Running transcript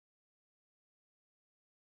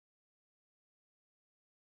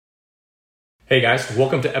Hey guys,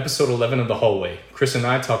 welcome to episode 11 of The Hallway. Chris and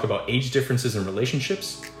I talk about age differences in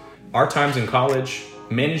relationships, our times in college,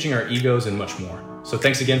 managing our egos, and much more. So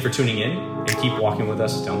thanks again for tuning in and keep walking with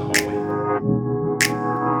us down the hallway.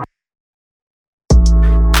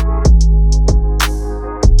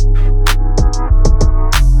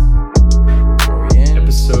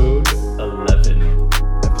 Episode 11.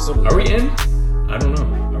 Are we in? I don't know.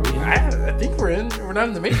 Are we in? I think we're in. We're not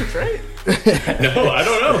in the Matrix, right? No, I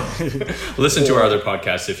don't know. Listen to our other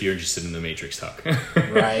podcasts if you're interested in the Matrix talk.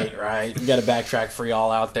 Right. You got to backtrack for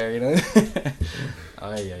y'all out there, you know?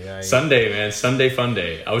 Sunday, man. Sunday fun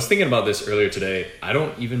day. I was thinking about this earlier today. I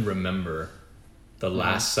don't even remember the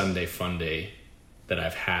last Sunday fun day that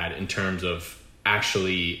I've had in terms of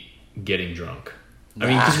actually getting drunk. I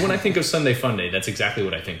mean, because when I think of Sunday fun day, that's exactly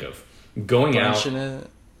what I think of. Going Brunching out. it.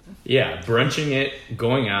 Yeah, brunching it,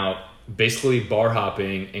 going out, basically bar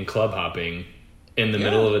hopping and club hopping in the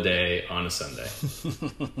middle of the day on a Sunday.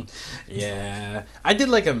 Yeah. I did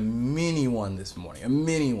like a mini one this morning. A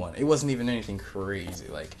mini one. It wasn't even anything crazy.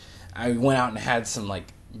 Like, I went out and had some, like,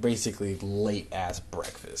 basically late-ass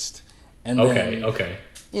breakfast. And then, Okay.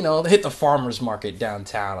 you know, hit the farmer's market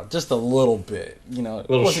downtown just a little bit, you know.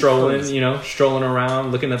 A little strolling, strolling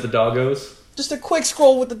around, looking at the doggos. Just a quick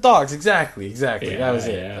scroll with the dogs. Exactly. Yeah, that was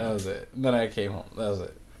it. yeah. That was it. And then I came home. That was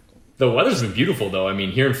it. The weather's been beautiful, though. I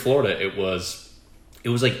mean, here in Florida, it was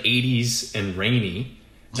like 80s and rainy,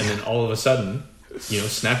 and then all of a sudden,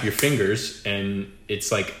 snap your fingers, and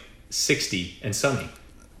it's like 60 and sunny.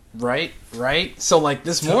 Right. So, like,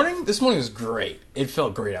 this morning was great. It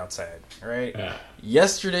felt great outside, right? Yeah.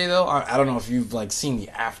 Yesterday, though, I don't know if you've, like, seen the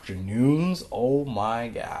afternoons. Oh, my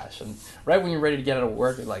gosh. And right when you're ready to get out of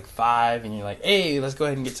work at, like, 5, and you're like, hey, let's go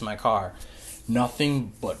ahead and get to my car.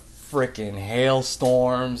 Nothing but freaking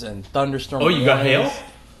hailstorms and thunderstorms. Oh, you got hail?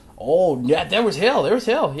 Oh, yeah, there was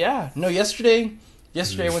hail, yeah. No, yesterday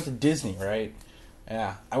I went to Disney, right?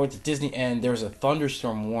 Yeah, I went to Disney, and there was a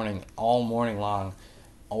thunderstorm warning all morning long.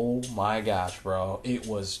 Oh, my gosh, bro. It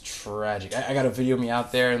was tragic. I got a video of me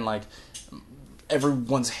out there, and, like,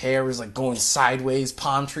 everyone's hair was, like, going sideways.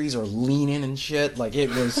 Palm trees are leaning and shit. Like, it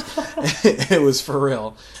was it was for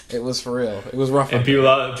real. It was rough. And people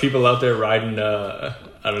out there riding,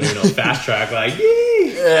 I don't even know, fast track, like,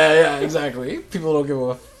 yee! Yeah, exactly. People don't give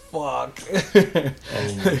a fuck.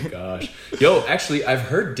 Oh, my gosh. Yo, actually, I've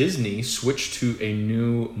heard Disney switch to a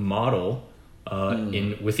new model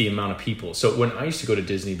with the amount of people. So when I used to go to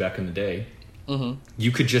Disney back in the day,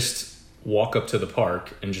 you could just walk up to the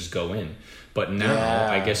park and just go in. But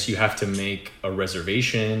now I guess you have to make a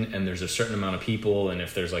reservation, and there's a certain amount of people, and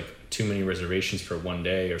if there's like too many reservations for one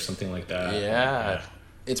day or something like that. Yeah.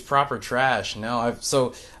 It's proper trash. No, I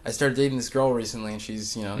started dating this girl recently, and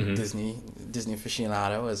she's, Disney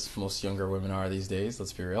aficionado, as most younger women are these days.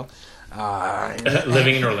 Let's be real.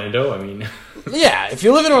 Living in Orlando, I mean. Yeah, if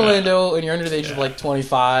you live in Orlando and you're under the age of like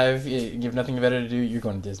 25, you have nothing better to do, you're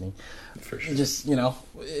going to Disney. For sure. Just,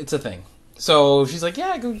 it's a thing. So she's like,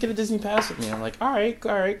 yeah, go get a Disney pass with me. I'm like, all right,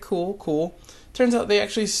 cool. Turns out they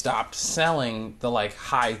actually stopped selling the like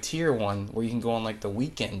high tier one where you can go on like the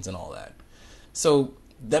weekends and all that. So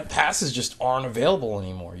that passes just aren't available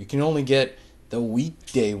anymore. You can only get the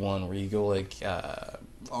weekday one where you go like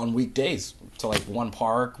on weekdays to like one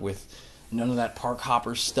park with none of that park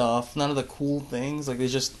hopper stuff, none of the cool things. Like they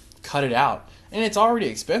just cut it out, and it's already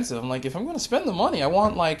expensive. I'm like, if I'm going to spend the money, I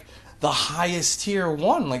want like the highest tier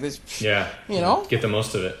one. Like this, get the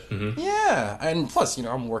most of it. Mm-hmm. Yeah, and plus,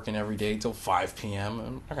 I'm working every day till 5 p.m.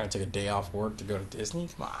 I'm not going to take a day off work to go to Disney.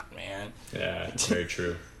 Come on, man. Yeah, it's very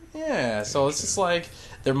true. Yeah, so it's just like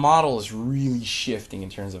their model is really shifting in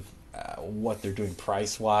terms of what they're doing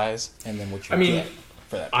price-wise, and then what you get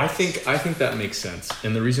for that price. I think that makes sense,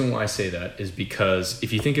 and the reason why I say that is because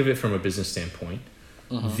if you think of it from a business standpoint,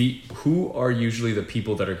 who are usually the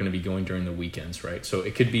people that are going to be going during the weekends, right? So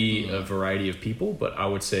it could be a variety of people, but I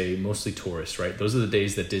would say mostly tourists, right? Those are the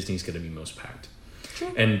days that Disney's going to be most packed.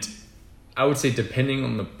 Sure. And I would say depending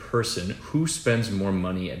on the person, who spends more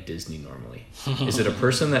money at Disney normally? Is it a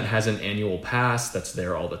person that has an annual pass that's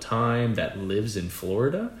there all the time, that lives in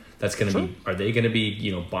Florida? That's going to be, are they going to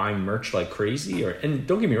be, buying merch like crazy? And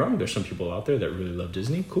don't get me wrong, there's some people out there that really love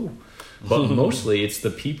Disney. Cool. But mostly it's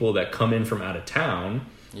the people that come in from out of town.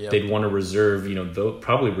 Yep. They'd want to reserve,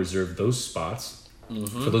 probably reserve those spots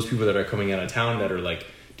for those people that are coming out of town that are like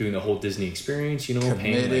doing the whole Disney experience, paying like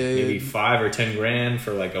maybe $5 or $10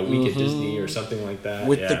 for like a week at Disney or something like that.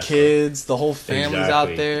 With the kids, the whole family's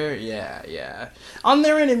out there. Yeah. On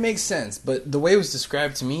their end, it makes sense. But the way it was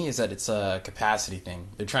described to me is that it's a capacity thing.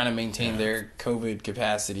 They're trying to maintain their COVID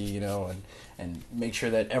capacity, and make sure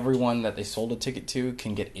that everyone that they sold a ticket to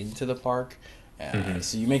can get into the park.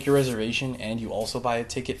 So you make your reservation and you also buy a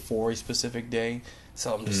ticket for a specific day.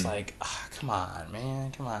 So I'm just like, come on,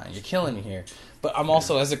 man, come on, you're killing me here. But I'm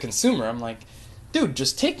also, as a consumer, I'm like, dude,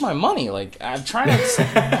 just take my money. Like, I'm trying to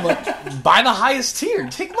like, buy the highest tier.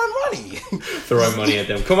 Take my money. Throwing money at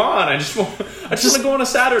them. Come on, I just want to go on a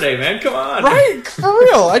Saturday, man. Come on. Right, for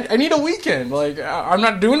real. I need a weekend. Like, I'm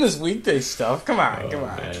not doing this weekday stuff. Come on,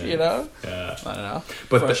 man. You know? Yeah. I don't know.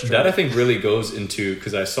 But that I think really goes into,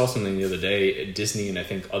 because I saw something the other day at Disney and I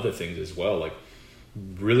think other things as well, like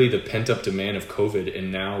really the pent up demand of COVID,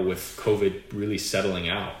 and now with COVID really settling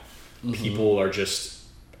out, people are just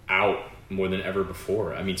out more than ever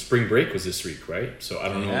before. I mean, spring break was this week, right? So I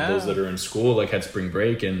don't know, those that are in school like had spring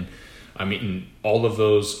break, and I mean all of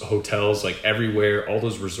those hotels, like everywhere, all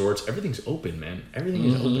those resorts, everything's open, man. Everything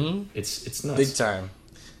is open. It's nuts. Big time.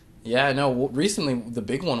 Yeah, no, recently the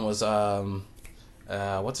big one was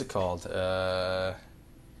what's it called?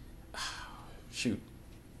 Shoot.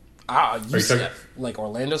 UCF, like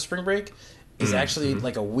Orlando spring break is actually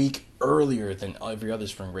like a week earlier than every other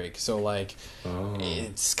spring break. So like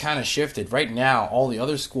it's kind of shifted. Right now, all the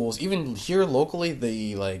other schools, even here locally,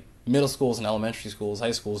 the like middle schools and elementary schools,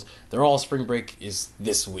 high schools, they're all spring break is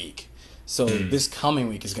this week. So this coming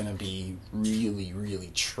week is going to be really,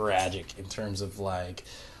 really tragic in terms of like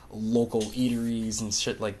local eateries and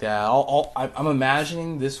shit like that. I'm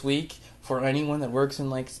imagining this week for anyone that works in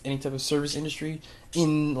like any type of service industry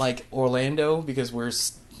in like Orlando, because we're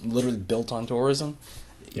literally built on tourism.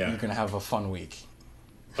 Yeah, you're gonna have a fun week.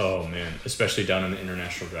 Oh man, especially down in the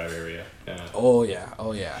International Drive area. Yeah. Oh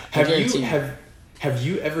yeah. Have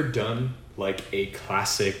you ever done like a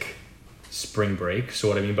classic spring break? So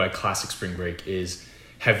what I mean by classic spring break is,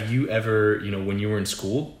 have you ever, when you were in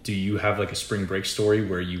school, do you have like a spring break story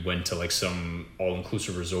where you went to like some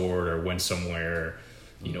all-inclusive resort or went somewhere,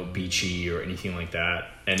 beachy or anything like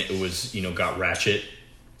that, and it was, got ratchet?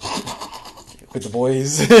 With the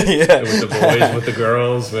boys. Yeah. With the boys, with the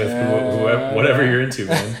girls, with whoever, whatever you're into,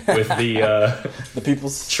 man. With the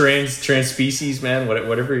people's trans species, man.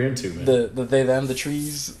 Whatever you're into, man. The they, them, the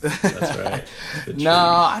trees. That's right. No,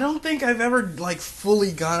 I don't think I've ever like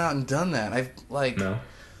fully gone out and done that. I've like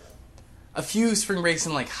a few spring breaks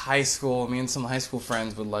in like high school. Me and some high school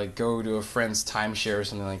friends would like go to a friend's timeshare or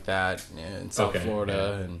something like that in South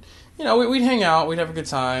Florida, and we'd hang out, we'd have a good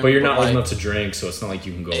time. But you're not old enough to drink, so it's not like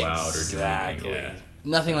you can go out or do anything. Yeah.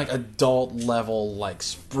 Nothing like adult level, like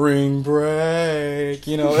spring break,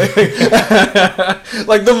 like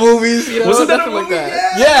the movies, Wasn't that a movie? Like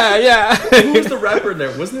that. Yeah. Who was the rapper in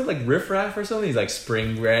there? Wasn't it like Riff Raff or something? He's like,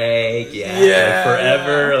 spring break, like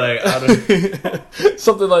forever, like I don't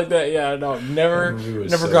something like that. Yeah, no, never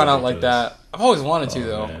gone out like that. I've always wanted to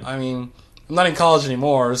though. Man. I mean, I'm not in college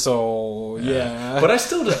anymore, so yeah. But I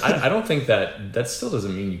don't think that still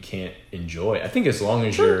doesn't mean you can't enjoy. I think as long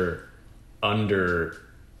as you're under,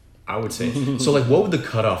 I would say, so like what would the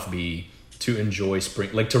cutoff be to enjoy spring,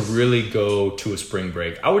 like to really go to a spring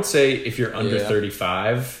break? I would say if you're under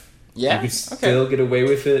 35, you could still get away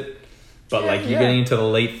with it, but like you're getting into the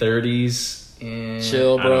late 30s,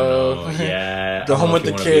 chill, bro. I don't know. Yeah. Go home with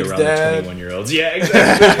the kids, Dad. 21-year-olds. Yeah,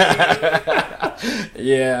 exactly.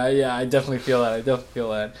 yeah, I definitely feel that. I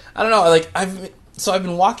don't know, like I've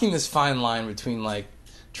been walking this fine line between like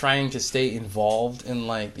trying to stay involved in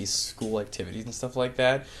like these school activities and stuff like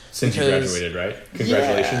that. Since you graduated, right?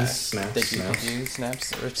 Congratulations. Yeah. Thank you.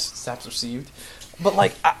 Snaps received. But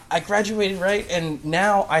like I graduated, right? And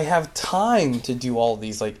now I have time to do all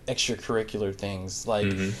these like extracurricular things.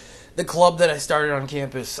 Like the club that I started on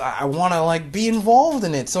campus, I want to like be involved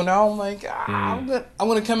in it. So now I'm like, I'm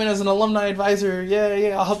gonna come in as an alumni advisor.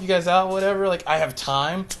 Yeah, I'll help you guys out, whatever. Like I have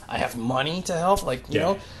time, I have money to help. Like you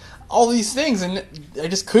know, all these things, and I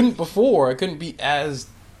just couldn't before. I couldn't be as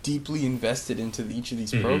deeply invested into each of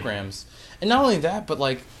these programs, and not only that, but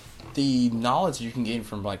like the knowledge you can gain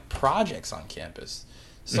from like projects on campus.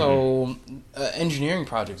 So engineering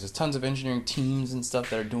projects, there's tons of engineering teams and stuff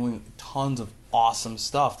that are doing tons of awesome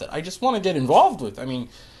stuff that I just want to get involved with. I mean,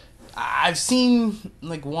 I've seen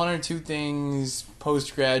like one or two things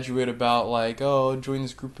postgraduate about like, join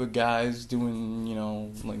this group of guys doing,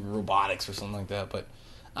 like robotics or something like that, but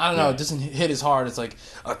I don't know, it doesn't hit as hard as like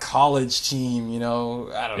a college team, I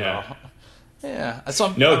don't know. Yeah. So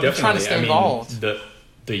I'm trying to stay involved.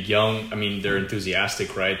 The young, they're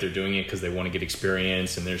enthusiastic, right? They're doing it because they want to get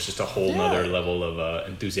experience, and there's just a whole nother level of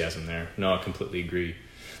enthusiasm there. No, I completely agree.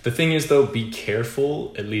 The thing is, though, be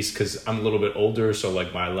careful, at least because I'm a little bit older, so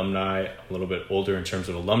like my alumni, a little bit older in terms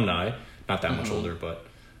of alumni, not that much older, but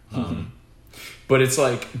it's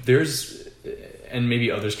like there's, and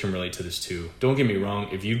maybe others can relate to this too. Don't get me wrong.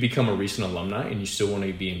 If you've become a recent alumni and you still want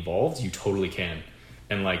to be involved, you totally can,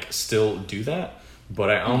 and like still do that. But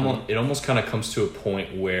it almost kind of comes to a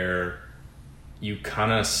point where you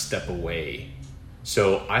kind of step away.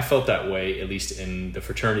 So I felt that way, at least in the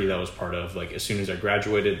fraternity that I was part of. Like as soon as I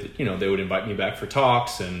graduated, you know, they would invite me back for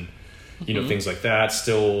talks and, you know, things like that.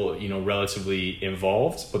 Still, you know, relatively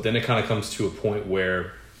involved. But then it kind of comes to a point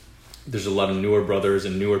where there's a lot of newer brothers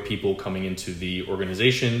and newer people coming into the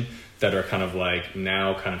organization that are kind of like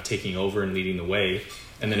now kind of taking over and leading the way.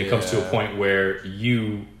 And then it comes to a point where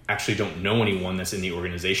you actually don't know anyone that's in the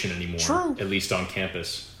organization anymore. True. At least on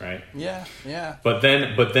campus, right? Yeah, yeah. But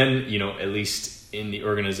then, you know, at least in the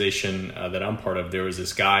organization that I'm part of, there was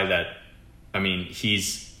this guy that,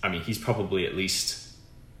 he's probably at least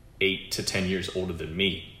 8 to 10 years older than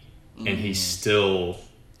me. And he's still,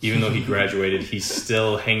 even though he graduated, he's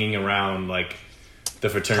still hanging around like the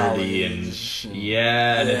fraternity. College.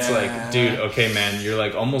 And it's like, dude, okay, man, you're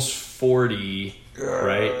like almost 40,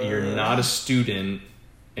 right? You're not a student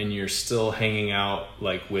and you're still hanging out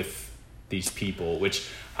like with these people, which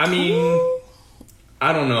I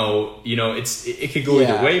don't know, you know, it could go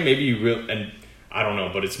either way. Maybe you and I don't know,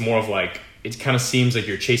 but it's more of like, it kind of seems like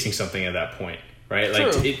you're chasing something at that point, right?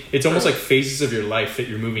 Like it's almost like phases of your life that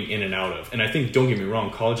you're moving in and out of. And I think, don't get me wrong,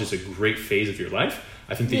 college is a great phase of your life.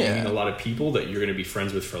 I think that you meet a lot of people that you're going to be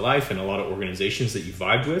friends with for life and a lot of organizations that you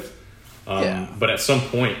vibed with. But at some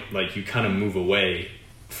point, like you kind of move away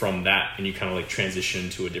from that and you kind of like transition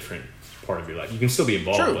to a different part of your life. You can still be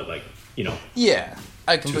involved, but like, you know. Yeah,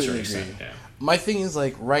 I completely agree. Yeah. My thing is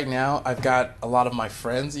like right now I've got a lot of my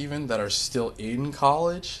friends even that are still in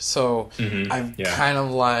college. So I'm kind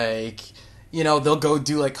of like, you know, they'll go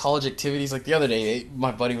do like college activities. Like the other day,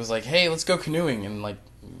 my buddy was like, hey, let's go canoeing. And like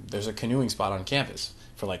there's a canoeing spot on campus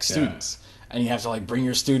for like students. And you have to like bring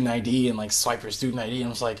your student ID and like swipe your student ID. And I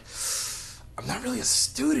was like, I'm not really a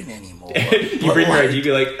student anymore. You bring your ID,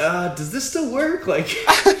 be like, does this still work? Like,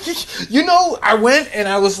 you know, I went and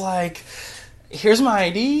I was like, here's my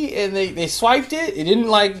ID, and they swiped it. It didn't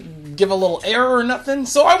like give a little error or nothing,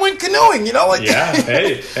 so I went canoeing. You know, like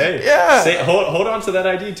hey, yeah. Hold on to that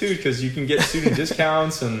ID too, because you can get student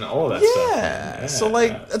discounts and all of that stuff. Yeah, so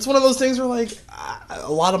like that's one of those things where like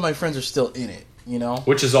a lot of my friends are still in it. You know,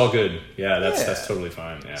 which is all good. Yeah, that's totally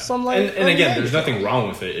fine. Yeah, so I'm like, and again, there's nothing wrong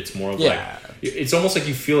with it. It's more of like, it's almost like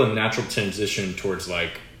you feel a natural transition towards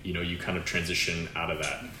like, you know, you kind of transition out of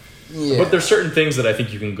that. Yeah. But there's certain things that I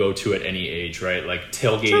think you can go to at any age, right? Like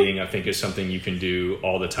tailgating, I think is something you can do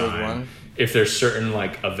all the time. If there's certain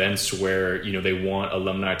like events where, you know, they want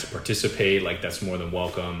alumni to participate, like that's more than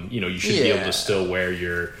welcome. You know, you should be able to still wear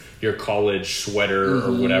your college sweater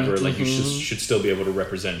or whatever. Like you should still be able to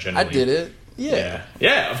represent generally. I did it.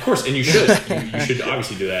 Yeah, of course, and you should. You should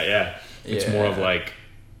obviously do that. Yeah, it's more of like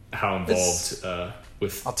how involved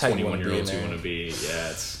with 21-year-olds you want to be.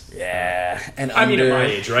 And I mean, at my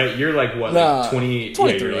age, right? You're like what, like 20,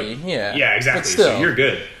 23? Yeah, exactly. So you're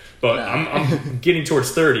good. But I'm getting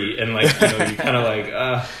towards 30, and like, you know, you kind of like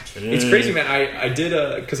it's crazy, man. I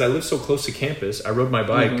did because I live so close to campus. I rode my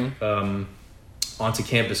bike onto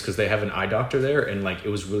campus because they have an eye doctor there, and like it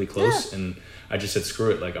was really close and. I just said,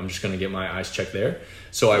 screw it. Like, I'm just going to get my eyes checked there.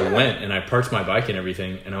 So I went and I parked my bike and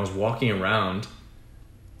everything. And I was walking around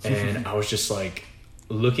and I was just like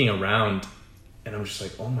looking around and I'm just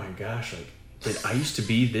like, oh my gosh, like, did I used to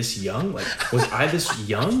be this young? Like, was I this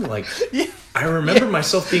young? Like, I remember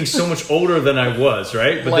myself being so much older than I was,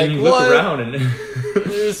 right? But then you look around and like,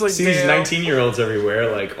 see these 19-year-olds everywhere.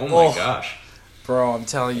 Like, oh my gosh. Bro, I'm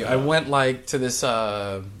telling you. I went like to this,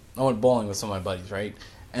 I went bowling with some of my buddies, right?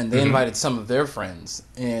 And they invited some of their friends,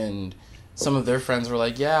 and some of their friends were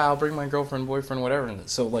like, yeah, I'll bring my girlfriend, boyfriend, whatever. And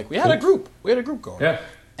so, like, we had a group. We had a group going. Yeah.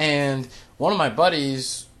 And one of my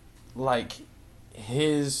buddies, like,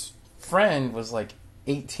 his friend was, like,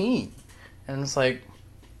 18. And it's like,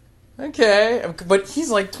 okay. But he's,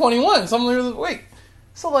 like, 21. So I'm like, wait.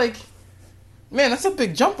 So, like, man, that's a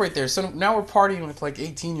big jump right there. So now we're partying with, like,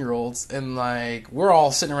 18-year-olds, and, like, we're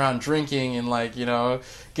all sitting around drinking and, like, you know,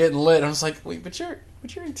 getting lit. And I was like, wait, but you're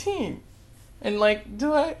 18. And like,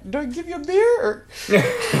 do I give you a beer or do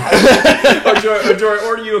I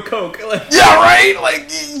order you a Coke? Like, yeah, right. Like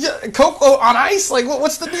Coke on ice. Like,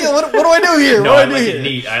 what's the deal? What do I do here? No, I like it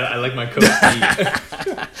neat. I like my Coke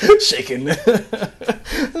neat. Shaking.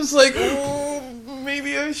 I was like,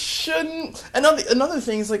 maybe I shouldn't. Another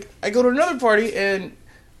thing is like, I go to another party and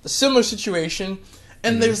a similar situation,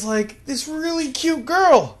 and there's like this really cute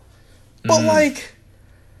girl, but like.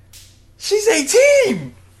 She's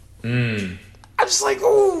 18! I'm just like,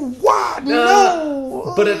 oh, what?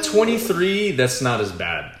 No! But at 23, that's not as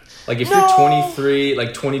bad. Like if you're 23,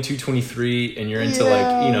 like 22, 23, and you're into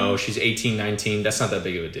like, you know, she's 18, 19, that's not that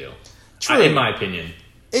big of a deal. True. In my opinion.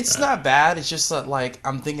 It's not bad. It's just that, like,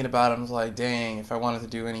 I'm thinking about it. I'm like, dang, if I wanted to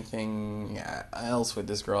do anything else with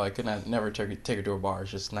this girl, I could never take her to a bar.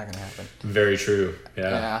 It's just not going to happen. Very true.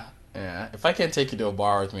 Yeah. If I can't take you to a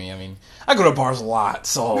bar with me, I mean, I go to bars a lot,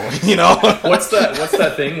 so, you know. What's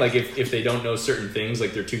that thing? Like, if they don't know certain things,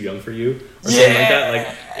 like they're too young for you? Or something like that?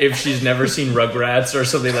 Like, if she's never seen Rugrats or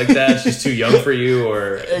something like that, she's too young for you,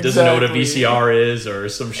 or doesn't know what a VCR is, or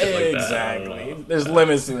some shit like that. Exactly. There's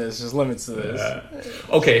limits to this. There's limits to this.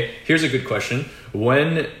 Yeah. Okay, here's a good question.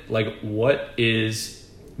 What is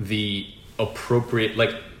the appropriate,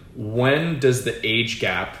 like, when does the age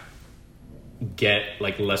gap get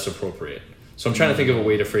like less appropriate? So I'm trying to think of a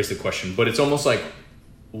way to phrase the question, but it's almost like,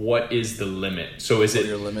 what is the limit? So is it,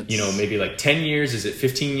 you know, maybe like 10 years? Is it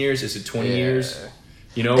 15 years? Is it 20 years?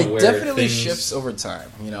 You know, it definitely shifts over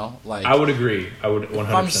time, you know? Like, I would agree. I would 100% if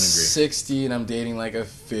I'm agree. 60 and I'm dating like a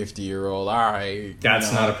 50-year-old, all right.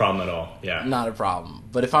 That's not a problem at all. Yeah. Not a problem.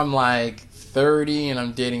 But if I'm like 30 and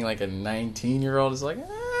I'm dating like a 19-year-old, it's like,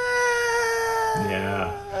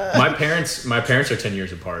 yeah. My parents are 10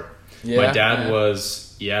 years apart. Yeah, my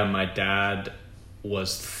dad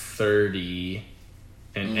was 30,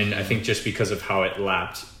 and I think just because of how it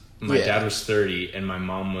lapped, my dad was 30 and my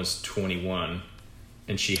mom was 21,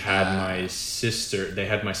 and she had my sister. They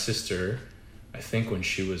had my sister, I think, when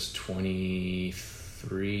she was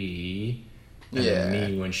 23, and then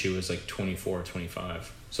me when she was like 24 or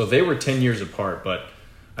 25. So they were 10 years apart, but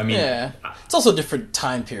I mean, it's also a different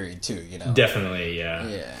time period too, you know. Definitely,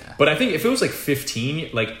 yeah. But I think if it was like 15,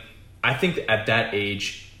 like, I think at that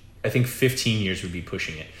age, I think 15 years would be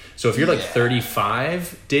pushing it. So if you're like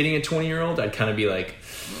 35 dating a 20-year-old, I'd kind of be like,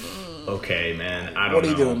 okay, man, I don't know. What are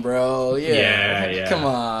you doing, bro? Yeah. Come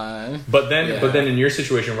on. But then in your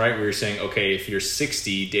situation, right, we were saying, okay, if you're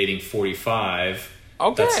 60 dating 45,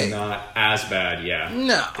 that's not as bad, No,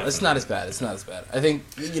 definitely. It's not as bad. It's not as bad. I think,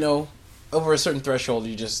 you know, over a certain threshold,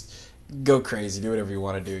 you just go crazy, do whatever you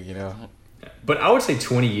want to do, you know. But I would say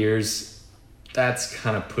 20 years... that's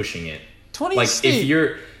kind of pushing it. 20 like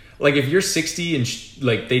if you're 60 and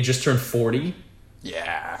like they just turned 40,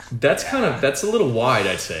 that's a little wide,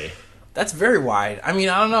 I'd say. That's very wide. I mean,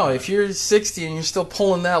 I don't know, if you're 60 and you're still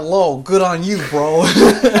pulling that low, good on you, bro.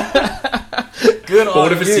 Good on you.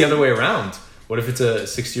 What if it's the other way around? What if it's a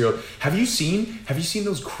 60-year-old? Have you seen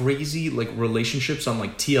those crazy like relationships on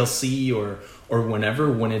like TLC or whenever,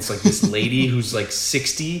 when it's like this lady who's like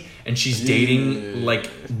 60 and she's dating like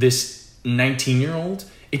this 19-year-old?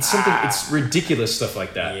 It's something. It's ridiculous stuff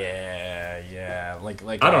like that. Yeah.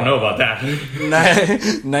 Like I don't know about that.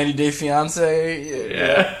 90 Day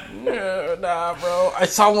Fiance. Nah, bro. I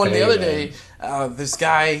saw one the other day. This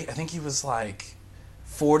guy, I think he was like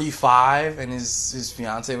 45, and his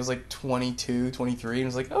fiance was like 22, 23, and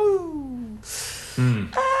was like, I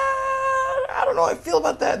don't know how I feel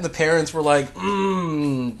about that. And the parents were like, what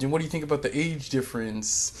do you think about the age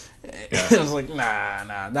difference? Yeah. And I was like,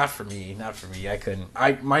 nah, not for me. I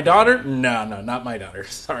couldn't. My daughter? No, not my daughter.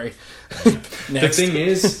 Sorry. The thing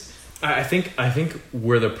is, I think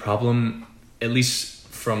where the problem, at least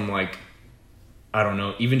from like, I don't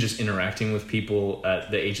know, even just interacting with people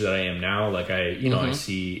at the age that I am now, like I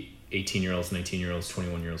see 18-year-olds, 19-year-olds,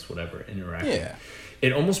 21-year-olds, whatever, interacting. Yeah.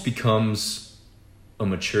 It almost becomes a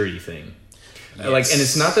maturity thing. Yes. Like, and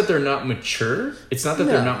it's not that they're not mature. It's not that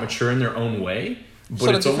they're not mature in their own way,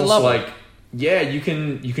 but it's almost level. Like, you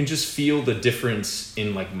can just feel the difference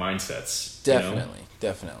in like mindsets. Definitely.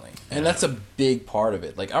 And that's a big part of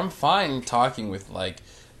it. Like, I'm fine talking with like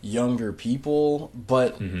younger people,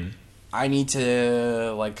 but I need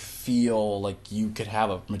to like feel like you could have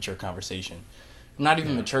a mature conversation. Not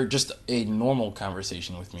even mature, just a normal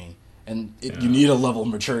conversation with me. And you need a level of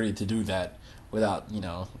maturity to do that without,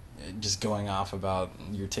 just going off about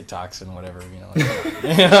your TikToks and whatever,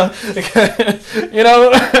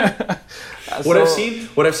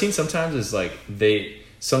 What I've seen sometimes is like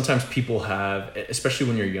sometimes people have, especially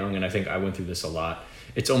when you're young, and I think I went through this a lot.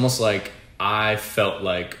 It's almost like I felt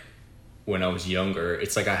like when I was younger,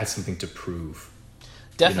 it's like I had something to prove.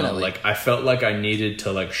 Definitely. Like I felt like I needed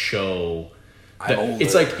to like show.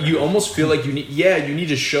 It's like you almost feel like you need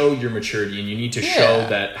to show your maturity, and you need to show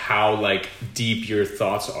that how like deep your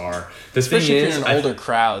thoughts are. Especially if you're an older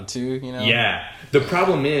crowd too, Yeah. The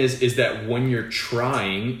problem is that when you're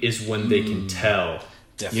trying is when they can tell.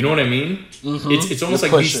 Definitely. You know what I mean? Mm-hmm. It's almost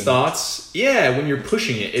like these thoughts. Yeah, when you're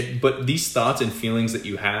pushing it, but these thoughts and feelings that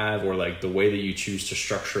you have, or like the way that you choose to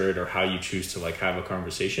structure it, or how you choose to like have a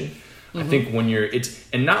conversation. I think when you're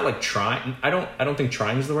and not like trying. I don't think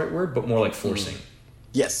trying is the right word, but more like forcing.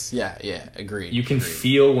 Yes, yeah, agreed. You can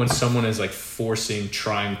feel when someone is like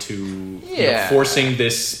trying to, forcing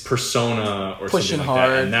this persona or pushing something like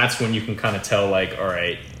hard, that, and that's when you can kind of tell, like, all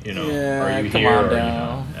right, are you come here? on or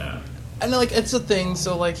down. Yeah. And like it's a thing.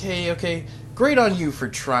 So like, hey, okay, great on you for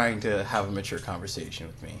trying to have a mature conversation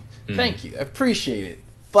with me. Thank you, I appreciate it,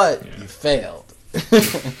 but you failed.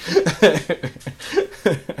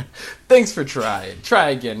 Thanks for trying. Try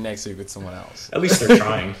again next week with someone else. At least they're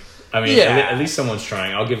trying. I mean, at least someone's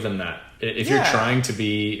trying. I'll give them that. If you're trying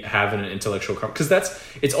to have an intellectual, because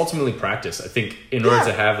it's ultimately practice. I think in order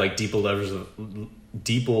to have like deeper levels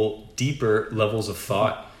of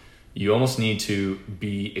thought, you almost need to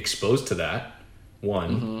be exposed to that,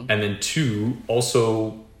 one, and then two,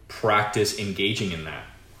 also practice engaging in that.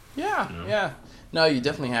 Yeah. No, you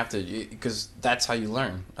definitely have to, because that's how you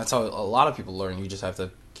learn. That's how a lot of people learn. You just have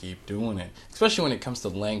to keep doing it, especially when it comes to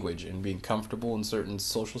language and being comfortable in certain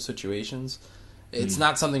social situations. It's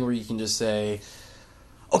not something where you can just say,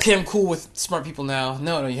 okay, I'm cool with smart people now.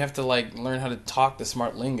 No, you have to like learn how to talk the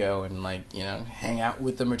smart lingo and like, hang out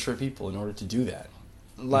with the mature people in order to do that.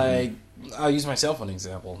 Like, I'll use myself as an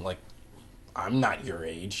example. Like, I'm not your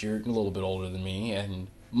age. You're a little bit older than me, and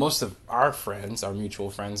most of our friends, our mutual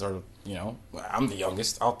friends, are, I'm the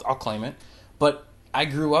youngest. I'll claim it. But I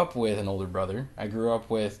grew up with an older brother. I grew up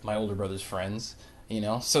with my older brother's friends,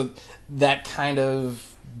 So that kind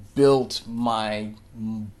of built my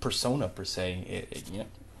persona, per se,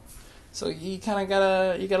 So you kind of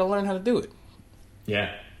gotta learn how to do it.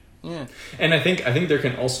 Yeah. Yeah. And I think there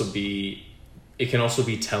can also be, it can also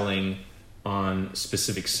be telling on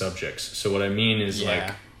specific subjects. So what I mean is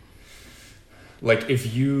like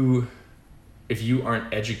if you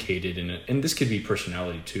aren't educated in it, and this could be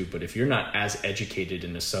personality too, but if you're not as educated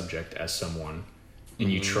in a subject as someone,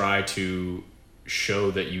 and you try to show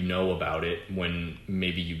that you know about it when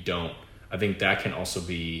maybe you don't, I think that can also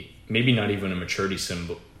be maybe not even a maturity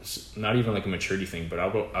symbol, not even like a maturity thing, but I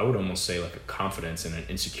would almost say like a confidence and an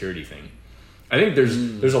insecurity thing. I think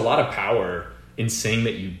there's a lot of power in saying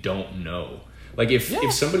that you don't know. Like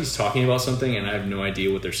if somebody's talking about something and I have no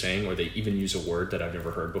idea what they're saying, or they even use a word that I've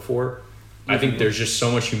never heard before, I think there's just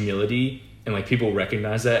so much humility, and like people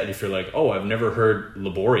recognize that. And if you're like, oh, I've never heard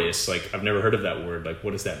laborious, like I've never heard of that word, like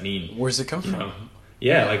what does that mean? Where's it come from?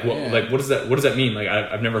 Like what does that mean? Like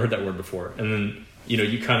I've never heard that word before. And then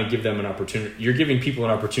you kind of give them an opportunity. You're giving people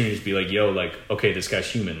an opportunity to be like, yo, like, okay, this guy's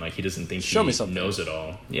human. Like he doesn't think Show me he something. knows it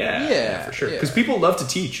all. Yeah, for sure. Yeah. Because people love to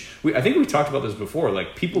teach. I think we talked about this before.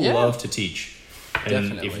 Like people love to teach. And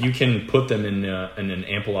Definitely. if you can put them in an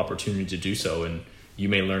ample opportunity to do so, and you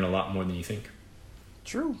may learn a lot more than you think.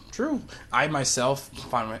 True. I myself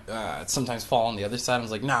sometimes fall on the other side. I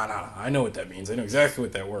was like, nah, I know what that means. I know exactly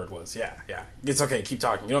what that word was. Yeah. It's okay. Keep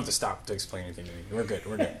talking. You don't have to stop to explain anything to me. We're good.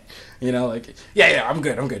 I'm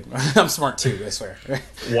good. I'm smart too, I swear.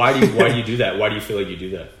 Why do you do that? Why do you feel like you do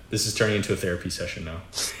that? This is turning into a therapy session now.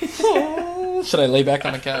 Should I lay back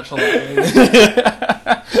on the couch? Hold on.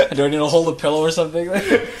 Do I need to hold a pillow or something?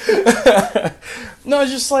 No,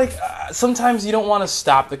 it's just like sometimes you don't want to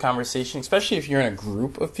stop the conversation, especially if you're in a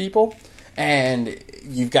group of people and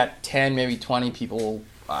you've got 10, maybe 20 people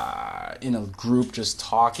in a group just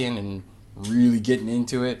talking and really getting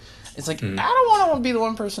into it. It's like, I don't want to be the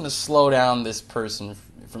one person to slow down this person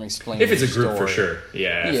from explaining if it's a group, story. for sure.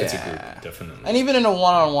 Yeah, if it's a group, definitely. And even in a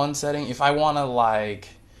one-on-one setting, if I want to, like,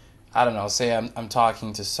 I don't know, say I'm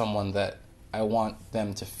talking to someone that I want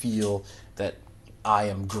them to feel that I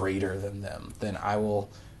am greater than them, then I will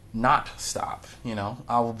not stop,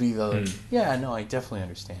 I will be the, I definitely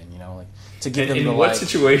understand, like, to give them the, in what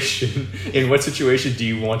situation do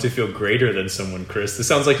you want to feel greater than someone, Chris? This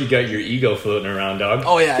sounds like you got your ego floating around, dog.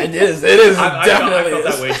 Oh yeah, it is. I felt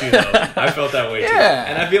that way too, though. I felt that way too.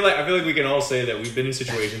 And I feel like we can all say that we've been in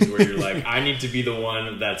situations where you're like, I need to be the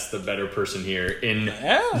one that's the better person here in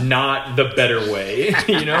not the better way,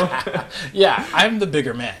 Yeah, I'm the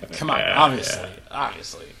bigger man. Come on,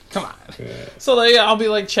 obviously. Come on. Yeah. So I'll be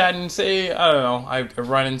like chatting, say, I don't know, I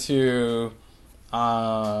run into,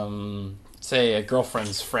 say, a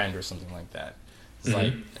girlfriend's friend or something like that. It's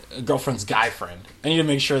like a girlfriend's guy friend. I need to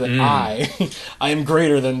make sure that I am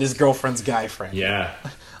greater than this girlfriend's guy friend. Yeah.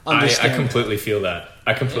 I completely feel that.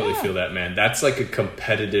 Feel that, man. That's like a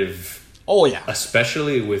competitive... Oh, yeah.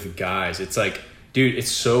 Especially with guys. It's like, dude,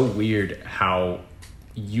 it's so weird how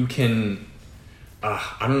you can...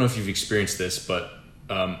 I don't know if you've experienced this, but...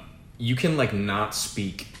 you can like not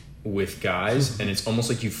speak with guys and it's almost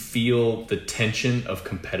like you feel the tension of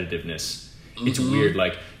competitiveness. It's weird.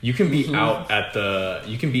 Like you can be out at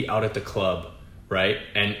the club, right?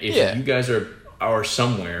 And if you guys are are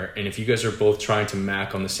somewhere, and if you guys are both trying to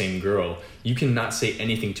mac on the same girl, you cannot say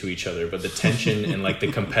anything to each other, but the tension and like the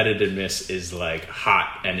competitiveness is like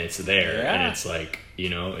hot, and it's there, and it's like, you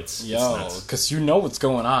know, it's nuts. Because you know what's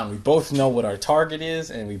going on. We both know what our target is,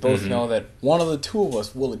 and we both know that one of the two of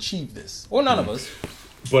us will achieve this, or none of us.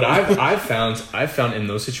 But I've found in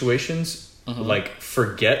those situations, like,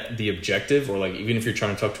 forget the objective, or like even if you're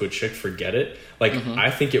trying to talk to a chick, forget it. Like, I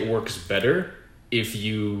think it works better if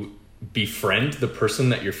you befriend the person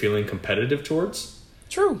that you're feeling competitive towards.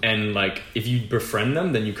 True. And like, if you befriend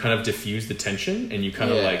them, then you kind of diffuse the tension, and you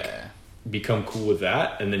kind of like become cool with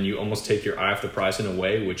that, and then you almost take your eye off the prize in a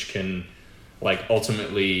way which can like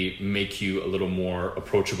ultimately make you a little more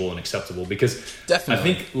approachable and acceptable. Because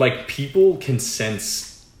definitely, I think like people can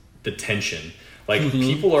sense the tension. Like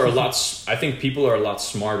people are I think people are a lot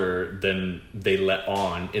smarter than they let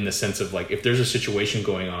on, in the sense of like, if there's a situation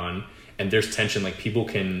going on and there's tension, like you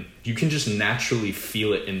can just naturally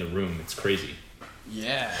feel it in the room. It's crazy.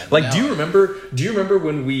 Yeah. Like, do you remember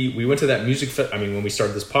when we went to that when we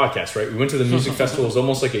started this podcast, right? We went to the music festival. It was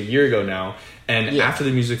almost like a year ago now. And after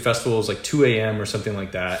the music festival, it was like 2 a.m. or something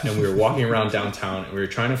like that. And we were walking around downtown, and we were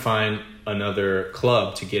trying to find another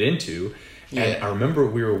club to get into. And I remember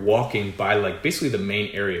we were walking by like basically the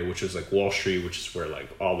main area, which was like Wall Street, which is where like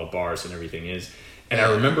all the bars and everything is. And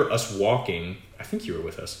I remember us walking, I think you were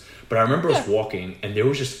with us, but I remember us walking, and there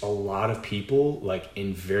was just a lot of people like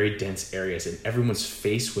in very dense areas, and everyone's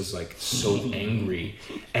face was like so angry.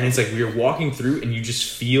 And it's like we were walking through, and you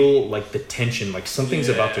just feel like the tension, like something's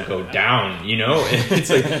about to go down, you know? And it's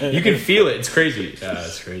like, you can feel it. It's crazy.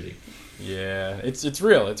 It's crazy. Yeah, it's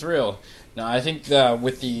real. It's real. No, I think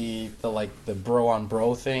with the bro on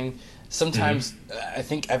bro thing, sometimes I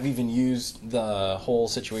think I've even used the whole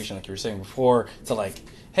situation, like you were saying before, to like,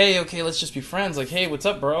 hey, okay, let's just be friends. Like, hey, what's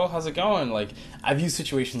up, bro? How's it going? Like, I've used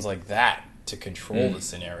situations like that to control the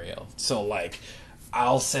scenario. So, like,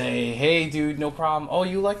 I'll say, hey, dude, no problem. Oh,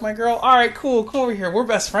 you like my girl? All right, cool. Come over here. We're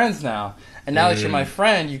best friends now. And now that you're my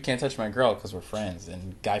friend, you can't touch my girl because we're friends.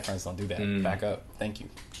 And guy friends don't do that. Back up. Thank you.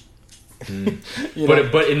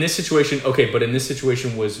 But in this situation,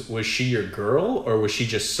 was she your girl, or was she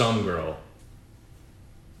just some girl?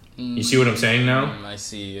 You see what I'm saying now? I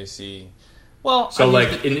see. Well, so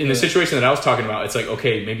like in the situation that I was talking about, it's like,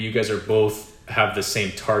 okay, maybe you guys are both have the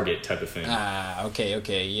same target type of thing.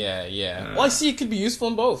 Okay, yeah. Well, I see it could be useful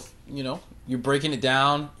in both. You know, you're breaking it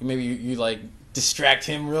down. Maybe you like distract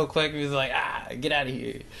him real quick. He's like, get out of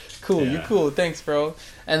here. Cool, you're cool. Thanks, bro.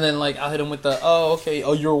 And then like I'll hit him with the, okay.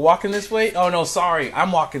 Oh, you're walking this way? Oh no, sorry,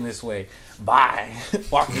 I'm walking this way. Bye.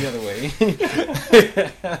 Walk the other way.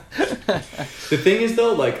 The thing is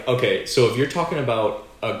though, like, okay, so if you're talking about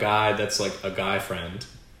a guy that's like a guy friend,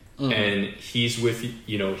 and he's with,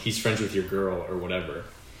 he's friends with your girl or whatever.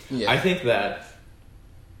 Yeah. I think that,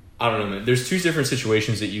 I don't know, man, there's two different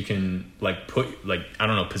situations that you can like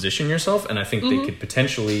position yourself, and I think they could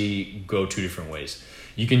potentially go two different ways.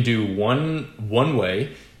 You can do one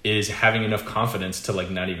way is having enough confidence to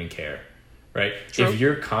like not even care, right? True. If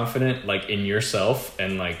you're confident like in yourself,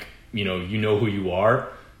 and like, you know who you are,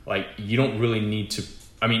 like you don't really need to,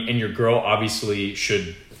 and your girl obviously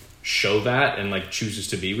should show that and like chooses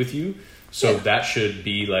to be with you. So that should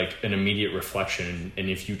be like an immediate reflection. And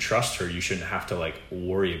if you trust her, you shouldn't have to like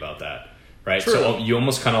worry about that. Right. True. So you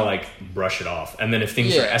almost kind of like brush it off. And then if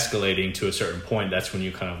things are escalating to a certain point, that's when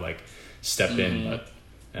you kind of like step in. But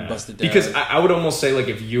bust it down. Because I would almost say like,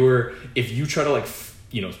 if you try to like,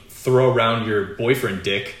 throw around your boyfriend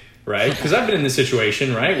dick, right? Because I've been in this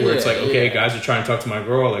situation, right? Where it's like, okay, guys are trying to talk to my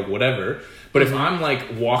girl, like whatever. But if I'm like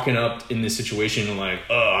walking up in this situation and like,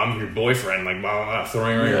 I'm your boyfriend, like blah, blah, blah,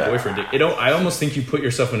 throwing around your boyfriend dick, I almost think you put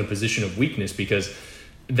yourself in a position of weakness, because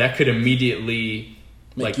that could immediately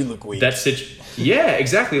make you look weak. Yeah,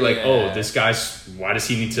 exactly. Like, this guy's, why does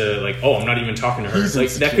he need to like? I'm not even talking to her. Like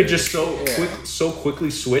that could just so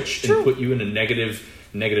quickly switch and put you in a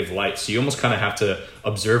negative light. So you almost kind of have to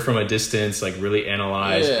observe from a distance, like really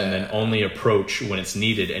analyze, and then only approach when it's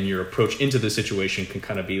needed. And your approach into the situation can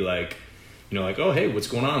kind of be like, like, oh, hey, what's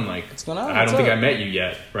going on? Like, what's going on? I don't think I met you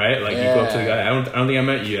yet, right? Like, you go up to the guy, I don't think I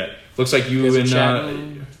met you yet. Looks like you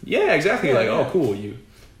and yeah, exactly. Like, oh, cool, you.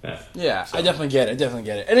 Yeah, so. I definitely get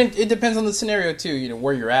it, and it depends on the scenario too.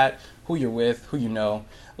 Where you're at, who you're with, who you know.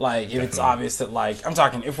 Like, if it's obvious that, like, I'm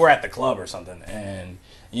talking, if we're at the club or something, and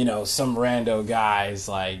some rando guy's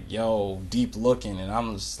like, yo, deep looking, and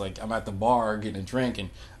I'm just like, I'm at the bar getting a drink, and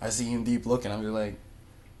I see him deep looking, I'm just like,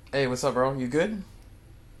 hey, what's up, bro? You good?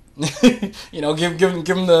 Give him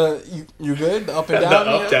the you good, the up and down,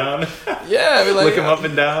 the up down. Yeah, like, look him up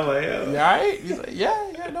and down, like, you all right? He's like,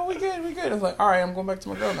 yeah, no, we good. I was like, all right, I'm going back to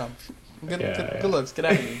my girl now. Good looks. Get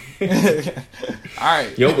out of here. All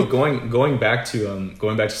right. Yo, but going back to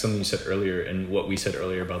something you said earlier and what we said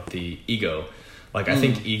earlier about the ego, like I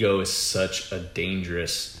think ego is such a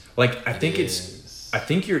dangerous. Like I think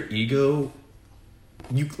your ego,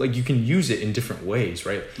 you can use it in different ways,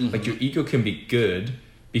 right? Like your ego can be good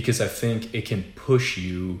because I think it can push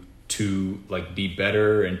you to like be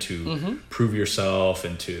better and to prove yourself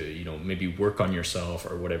and to, you know, maybe work on yourself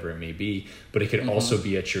or whatever it may be. But it could also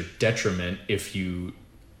be at your detriment if you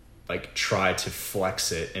like try to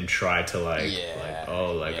flex it and try to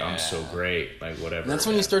I'm so great, like whatever. And that's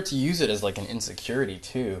when you start to use it as like an insecurity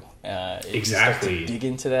too. Exactly. You start to dig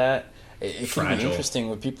into that. It can be interesting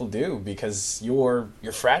what people do because you're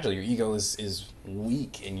fragile. Your ego is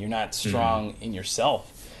weak and you're not strong in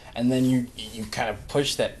yourself. And then you kind of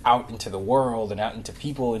push that out into the world and out into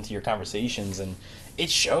people, into your conversations, and it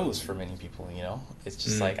shows for many people, you know? It's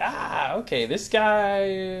just like, okay, this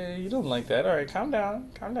guy, you don't like that. All right, calm down.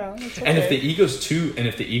 It's okay. And if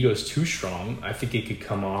the ego's too strong, I think it could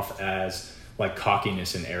come off as like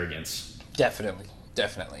cockiness and arrogance. Definitely.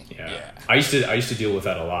 Yeah. I used to deal with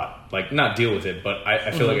that a lot. Like not deal with it, but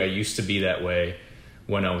I feel like I used to be that way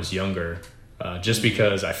when I was younger. Just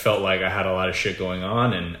because I felt like I had a lot of shit going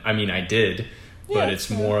on, and I mean I did, but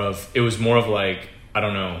it was more of like, I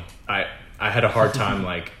don't know, I had a hard time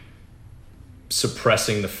like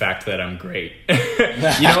suppressing the fact that I'm great. You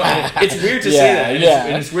know, and it's weird to say that,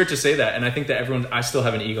 and it's weird to say that, and I think that I still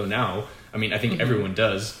have an ego now. I mean, I think everyone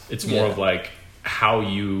does. It's more of like how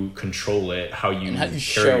you control it, how you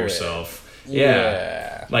carry yourself.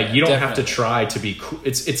 Yeah. Like you don't have to try to be cool.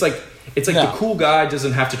 It's like the cool guy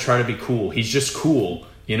doesn't have to try to be cool. He's just cool,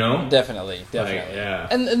 you know? Definitely. Like, yeah.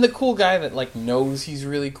 And the cool guy that like knows he's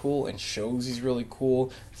really cool and shows he's really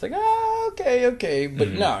cool. It's like, okay. But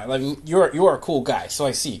no, like you're a cool guy, so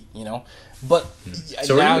I see, you know? But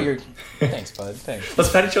so now you're thanks, bud. Thanks.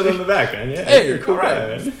 Let's pat each other on the back, man. Yeah, hey, you're a cool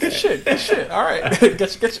guy, man. Good shit. All right.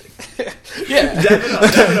 Gotcha. Yeah. Dab it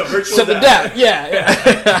up. Virtual Shut the dab.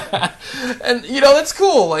 Yeah. And, you know, that's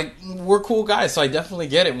cool. Like, we're cool guys, so I definitely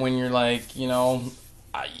get it when you're like, you know,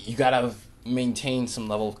 you gotta maintain some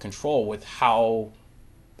level of control with how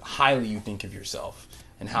highly you think of yourself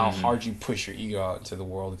and how hard you push your ego out into the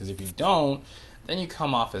world, because if you don't, then you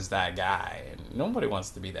come off as that guy, and nobody wants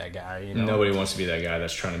to be that guy, you know? Nobody wants to be that guy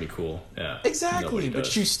that's trying to be cool. Yeah. Exactly,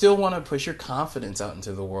 but you still want to push your confidence out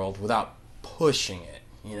into the world without pushing it,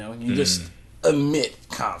 you know? You just emit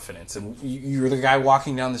confidence, and you're the guy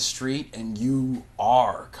walking down the street, and you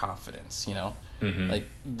are confidence, you know? Like,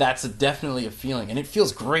 that's definitely a feeling, and it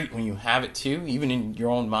feels great when you have it too, even in your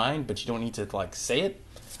own mind, but you don't need to, like, say it.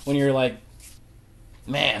 When you're like,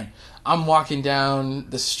 man, I'm walking down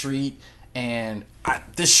the street, and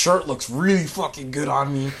this shirt looks really fucking good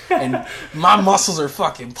on me, and my muscles are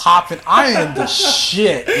fucking popping. I am the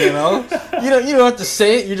shit, you know? You don't have to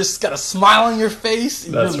say it. You just got a smile on your face,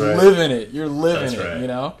 and you're living it. You're living it, you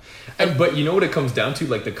know? But you know what it comes down to?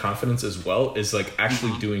 Like, the confidence as well is, like,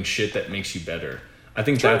 actually doing shit that makes you better. I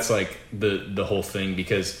think that's, like, the whole thing,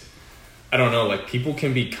 because, I don't know, like, people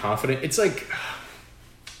can be confident. It's like,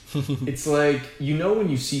 you know when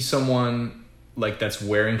you see someone like that's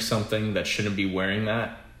wearing something that shouldn't be wearing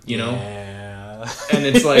that, you know? Yeah. And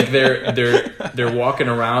it's like they're walking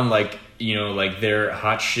around like, you know, like they're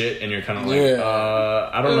hot shit, and you're kind of like,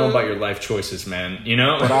 I don't know about your life choices, man, you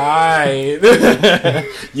know? Right.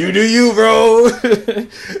 You do you, bro.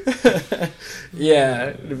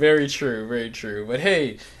 Yeah, very true. But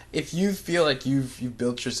hey, if you feel like you've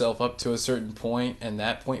built yourself up to a certain point and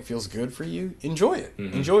that point feels good for you, enjoy it.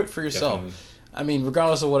 Enjoy it for yourself. Definitely. I mean,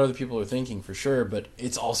 regardless of what other people are thinking, for sure, but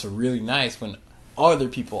it's also really nice when other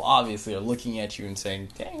people obviously are looking at you and saying,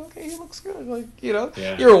 dang, okay, he looks good. Like, you know,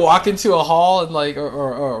 you ever walk into a hall and like,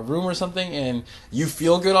 or a room or something, and you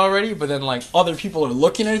feel good already, but then like other people are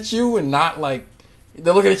looking at you and not like,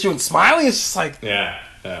 they're looking at you and smiling. It's just like,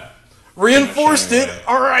 reinforced it.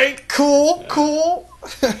 All right, cool.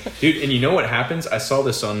 Dude, and you know what happens? I saw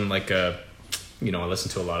this on like I listen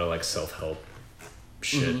to a lot of like self-help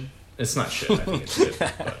shit. It's not shit. I think it's good.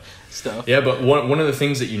 But, stuff. Yeah, but one of the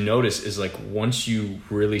things that you notice is like once you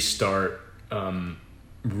really start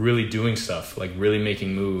really doing stuff, like really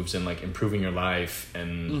making moves and like improving your life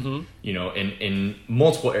and, you know, in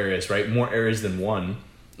multiple areas, right? More areas than one.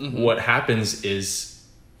 What happens is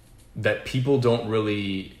that people don't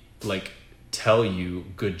really like tell you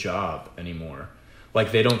good job anymore.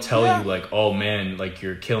 Like they don't tell you like, oh man, like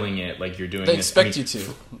you're killing it. Like you're doing They expect you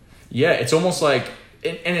to. Yeah, it's almost like,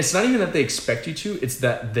 and it's not even that they expect you to, it's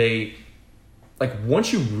that they, like,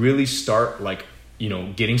 once you really start, like, you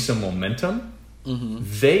know, getting some momentum,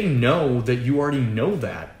 they know that you already know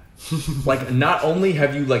that. Like, not only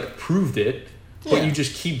have you like proved it, but you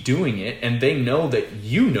just keep doing it, and they know that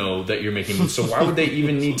you're making moves. So why would they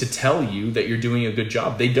even need to tell you that you're doing a good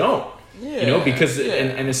job? They don't. Because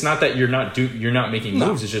and it's not that you're not making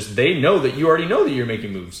moves. It's just they know that you already know that you're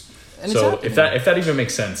making moves. And so if that even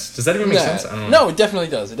makes sense, does that even make sense? I don't know. No, it definitely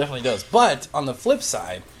does. It definitely does. But on the flip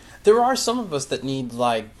side, there are some of us that need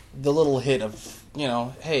like the little hit of,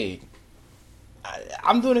 hey,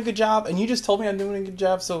 I'm doing a good job, and you just told me I'm doing a good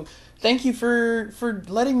job. So thank you for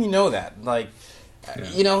letting me know that. Like,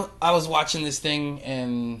 I was watching this thing,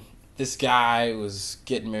 and this guy was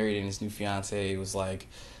getting married, and his new fiance was like,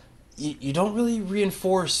 you don't really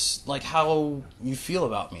reinforce like how you feel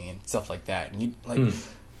about me and stuff like that. And you like,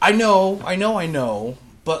 I know,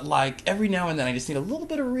 but like every now and then I just need a little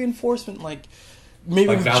bit of reinforcement, like maybe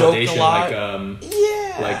like we've validation, joked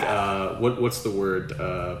a lot. What's the word?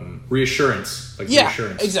 Reassurance. Like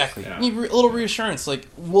reassurance. Exactly. Yeah. You need a little reassurance. Like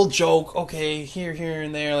we'll joke, okay, here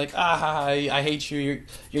and there, like I hate you,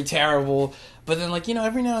 you're terrible. But then like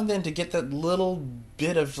every now and then to get that little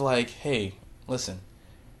bit of like, hey, listen,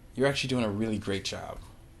 you're actually doing a really great job.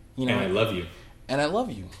 And I love you. And I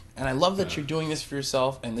love you. And I love that you're doing this for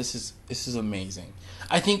yourself, and this is amazing.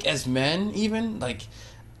 I think as men, even, like,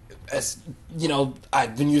 as,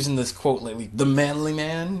 I've been using this quote lately, the manly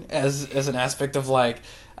man, as an aspect of, like,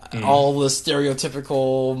 all the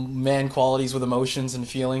stereotypical man qualities with emotions and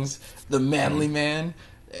feelings. The manly man,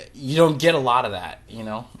 you don't get a lot of that,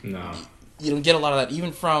 No. You don't get a lot of that,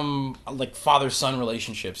 even from, like, father-son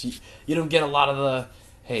relationships. You don't get a lot of the,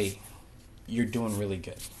 hey, you're doing really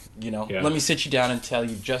good. Let me sit you down and tell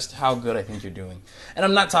you just how good I think you're doing. And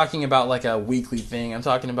I'm not talking about like a weekly thing. I'm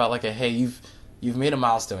talking about like hey, you've made a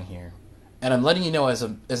milestone here, and I'm letting you know as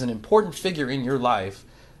an important figure in your life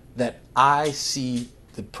that I see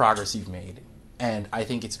the progress you've made, and I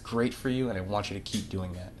think it's great for you, and I want you to keep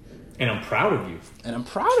doing that. And I'm proud of you.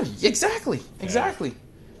 Exactly.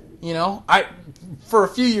 I for a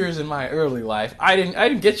few years in my early life, I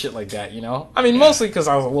didn't get shit like that, I mean, mostly because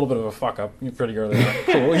I was a little bit of a fuck up pretty early on.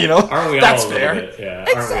 Cool, Aren't we That's all a fair. little bit? Yeah,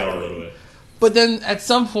 exactly. Aren't we all a little bit? But then at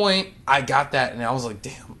some point, I got that, and I was like,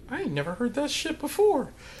 damn, I ain't never heard that shit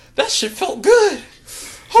before. That shit felt good.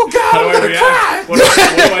 Oh God, I'm gonna cry. What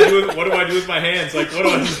do I do with my hands? Like, what do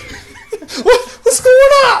I do? What's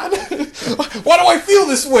going on? Why do I feel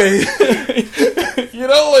this way?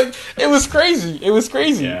 Like, it was crazy.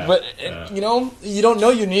 Yeah, but, you don't know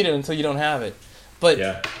you need it until you don't have it.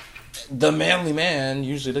 But the manly man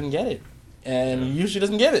usually doesn't get it. And usually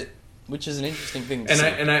doesn't get it, which is an interesting thing to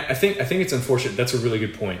say. I think it's unfortunate. That's a really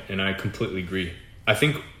good point, and I completely agree. I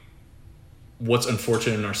think what's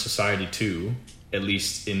unfortunate in our society, too, at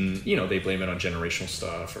least in, they blame it on generational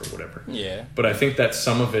stuff or whatever. Yeah. But I think that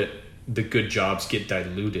some of it, the good jobs get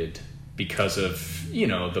diluted because of,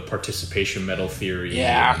 the participation medal theory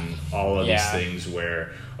and all of these things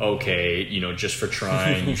where, okay, just for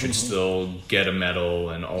trying, you should still get a medal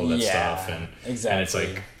and all that stuff. And it's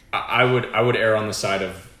like, I would err on the side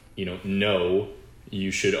of, no,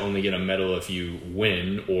 you should only get a medal if you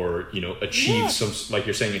win or, achieve some, like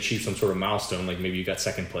you're saying, achieve some sort of milestone. Like maybe you got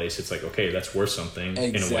second place. It's like, okay, that's worth something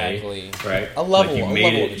in a way, right? A level.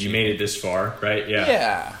 Like you made it this far, right? Yeah.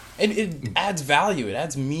 Yeah. It adds value. It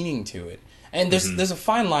adds meaning to it. And there's a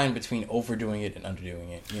fine line between overdoing it and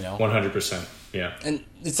underdoing it, 100%. Yeah. And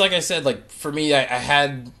it's like I said, like for me,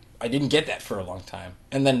 I didn't get that for a long time.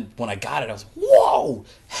 And then when I got it, I was like, whoa,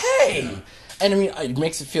 hey. Yeah. And I mean, it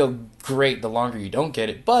makes it feel great the longer you don't get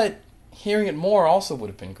it, but hearing it more also would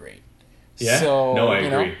have been great. Yeah. So, no, I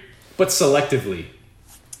agree. But selectively.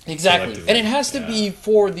 Exactly. And it has to be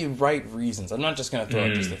for the right reasons. I'm not just going to throw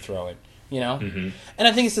it just to throw it. And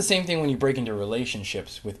I think it's the same thing when you break into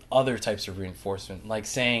relationships with other types of reinforcement, like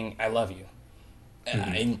saying I love you.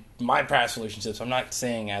 In my past relationships, I'm not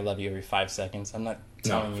saying I love you every 5 seconds. I'm not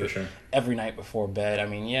telling you every night before bed. I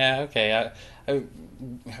mean, okay, I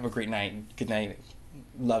have a great night, good night,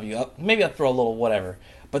 love you. Maybe I'll throw a little whatever.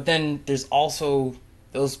 But then there's also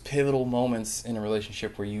those pivotal moments in a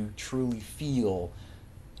relationship where you truly feel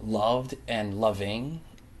loved and loving.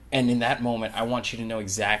 And in that moment, I want you to know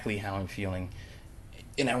exactly how I'm feeling.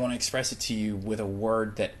 And I want to express it to you with a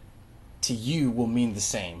word that to you will mean the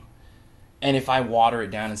same. And if I water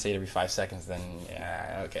it down and say it every 5 seconds, then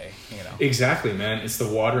okay, Exactly, man. It's the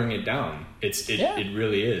watering it down. It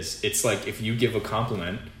really is. It's like if you give a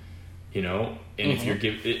compliment, and if you're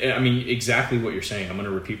exactly what you're saying. I'm going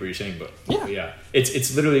to repeat what you're saying, but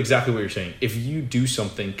it's literally exactly what you're saying. If you do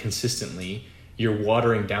something consistently, you're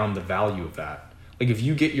watering down the value of that. Like if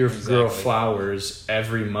you get your girl flowers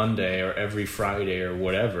every Monday or every Friday or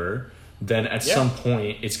whatever, then at some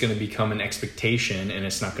point it's going to become an expectation and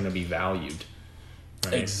it's not going to be valued.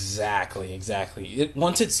 Right? Exactly.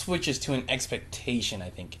 Once it switches to an expectation, I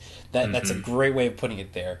think that's a great way of putting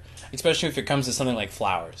it there. Especially if it comes to something like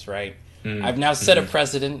flowers, right? I've now set a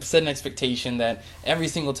precedent, set an expectation that every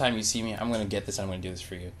single time you see me, I'm going to get this, I'm going to do this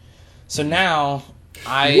for you. So now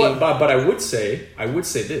But I would say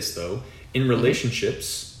this though, in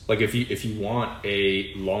relationships, like if you want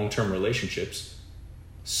a long-term relationships,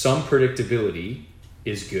 some predictability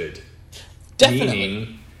is good. Definitely.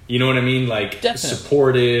 Meaning, you know what I mean? Like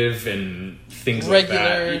supportive and things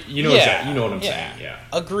regular, like that. You know you know what I'm saying. Yeah.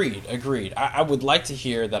 Agreed. I would like to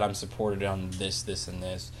hear that I'm supported on this, and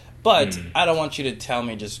this. But I don't want you to tell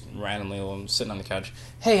me just randomly while I'm sitting on the couch,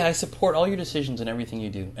 hey, I support all your decisions and everything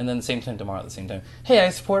you do. And then the same time tomorrow at the same time, hey,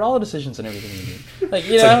 I support all the decisions and everything you do. Like,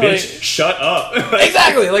 you know, bitch, shut up.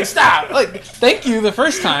 Exactly. Like, stop. Like, thank you the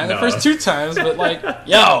first time, the first 2 times, but like, it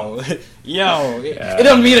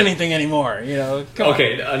don't mean anything anymore. You know. Come on.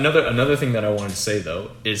 Another thing that I wanted to say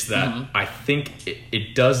though is that I think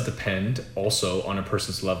it does depend also on a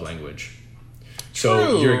person's love language.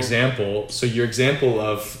 So your example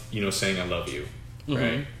of, you know, saying I love you,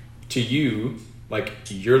 right? To you, like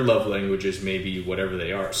your love languages may be whatever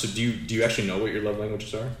they are. So do you actually know what your love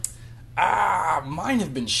languages are? Mine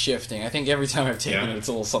have been shifting. I think every time I've taken it, it's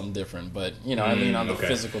a little something different. But, you know, I lean on the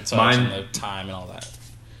physical touch and the time and all that.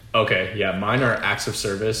 Okay, yeah. Mine are acts of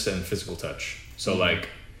service and physical touch. So, like,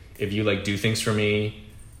 if you, like, do things for me,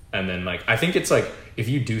 and then, like, I think it's, like, if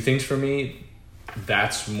you do things for me,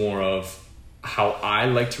 that's more of how I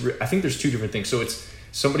like to... I think there's 2 different things. So, it's...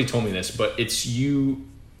 Somebody told me this, but it's you...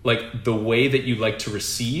 Like, the way that you like to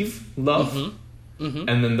receive love, and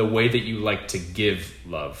then the way that you like to give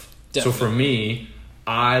love. Definitely. So for me,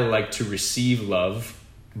 I like to receive love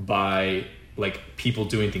by like people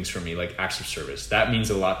doing things for me, like acts of service. That means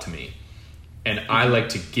a lot to me. And I like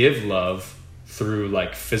to give love through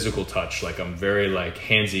like physical touch. Like I'm very like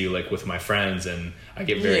handsy, like with my friends, and I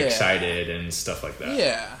get very excited and stuff like that.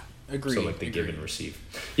 Yeah, agreed. So like the give and receive.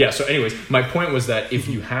 Yeah. So anyways, my point was that if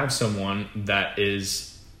you have someone that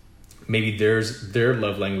is maybe their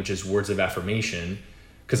love language is words of affirmation.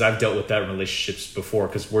 Because I've dealt with that in relationships before,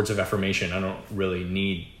 because words of affirmation, I don't really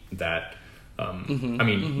need that. I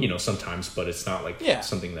mean, you know, sometimes, but it's not like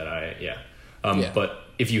something that But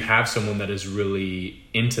if you have someone that is really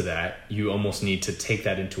into that, you almost need to take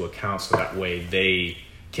that into account so that way they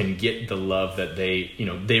can get the love that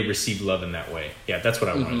they receive love in that way. Yeah, that's what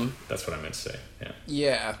I wanted. That's what I meant to say. Yeah.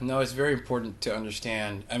 Yeah, no, it's very important to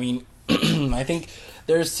understand. I mean, I think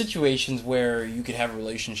there's situations where you could have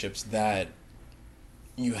relationships that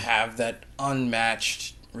you have that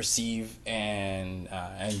unmatched receive and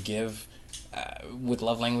give with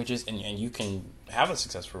love languages, and you can have a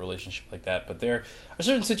successful relationship like that. But there are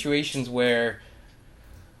certain situations where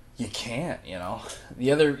you can't. You know,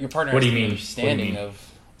 your partner has an understanding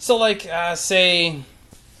of. So, like, say,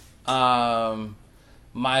 I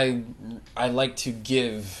like to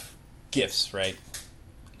give gifts, right?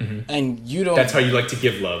 And you don't. That's how you like to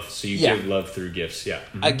give love. So you give love through gifts. Yeah,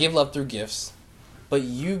 I give love through gifts. But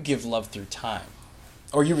you give love through time.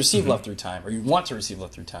 Or you receive love through time. Or you want to receive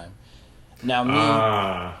love through time. Now, me,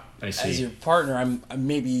 I see. as your partner, I'm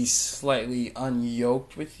maybe slightly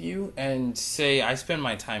unyoked with you. And say I spend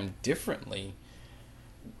my time differently.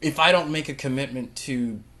 If I don't make a commitment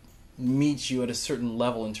to meet you at a certain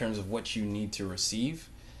level in terms of what you need to receive,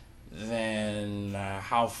 then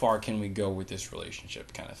how far can we go with this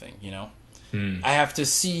relationship kind of thing, you know? I have to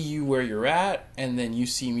see you where you're at, and then you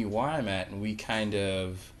see me where I'm at, and we kind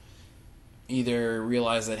of either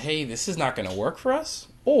realize that, hey, this is not going to work for us,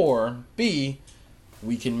 or B,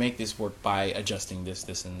 we can make this work by adjusting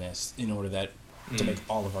this, and this in order to make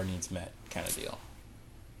all of our needs met kind of deal.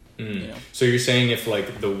 You know? So you're saying if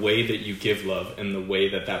like the way that you give love and the way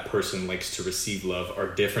that that person likes to receive love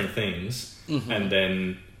are different things, and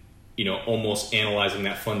then, you know, almost analyzing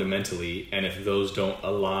that fundamentally, and if those don't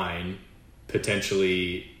align,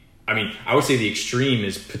 potentially, I mean, I would say the extreme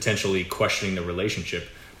is potentially questioning the relationship.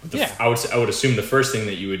 I would assume the first thing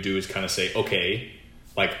that you would do is kind of say, okay,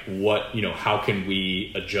 like what, you know, how can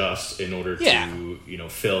we adjust in order to, you know,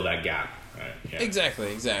 fill that gap? Right? Yeah.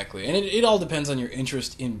 Exactly. And it all depends on your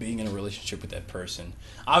interest in being in a relationship with that person.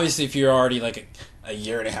 Obviously, if you're already like a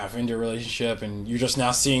year and a half into a relationship and you're just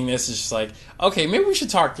now seeing this, it's just like, okay, maybe we should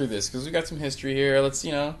talk through this because we got some history here. Let's,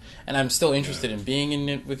 you know, and I'm still interested in being in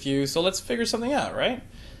it with you. So let's figure something out, right?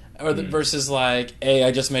 Or versus like, hey,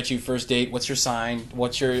 I just met you, first date. What's your sign?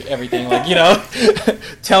 What's your everything? Like, you know,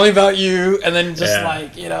 tell me about you. And then just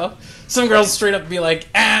like, you know, some girls straight up be like,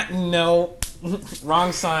 no.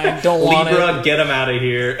 Wrong sign. Don't want it. Libra, get him out of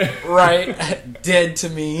here. Right, dead to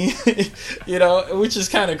me. Which is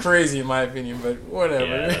kind of crazy in my opinion, but whatever.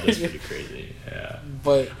 Yeah, that is pretty crazy. Yeah,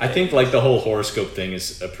 but I think like the whole horoscope thing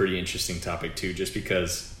is a pretty interesting topic too, just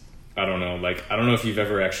because I don't know if you've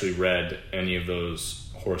ever actually read any of those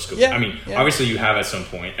horoscopes. Yeah, I mean, yeah. obviously you have at some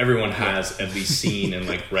point. Everyone has at least seen and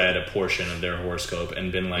like read a portion of their horoscope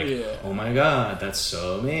and been like, oh my god, that's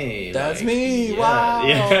so me. That's like, me. yeah, Wow.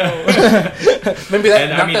 Yeah. Maybe that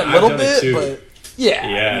And, not I mean, that I've little done it bit, too. but yeah.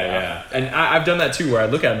 Yeah. And I've done that too, where I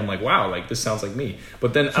look at it and I'm like, wow, like this sounds like me.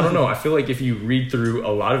 But then I don't know. I feel like if you read through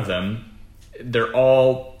a lot of them, they're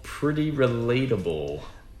all pretty relatable.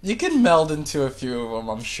 You can meld into a few of them,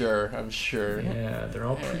 I'm sure. Yeah, they're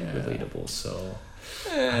all pretty relatable. So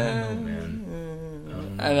I don't know,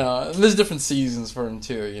 man. I know. There's different seasons for them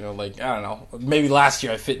too. Like I don't know. Maybe last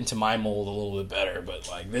year I fit into my mold a little bit better, but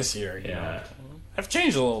like this year, you know, I've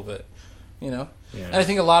changed a little bit. Yeah. And I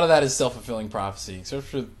think a lot of that is self-fulfilling prophecy,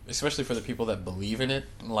 especially for the people that believe in it,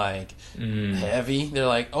 like heavy. They're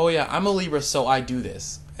like, "Oh yeah, I'm a Libra, so I do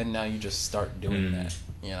this," and now you just start doing that.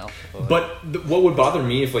 But what would bother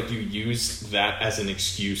me if like you use that as an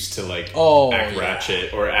excuse to like act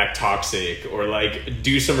ratchet or act toxic or like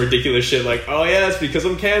do some ridiculous shit like, oh yeah, it's because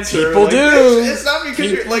I'm Cancer. People like, do. It's not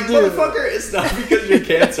because you're like motherfucker. It's not because you're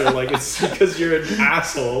Cancer. Like it's because you're an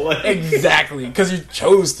asshole. Like exactly, because you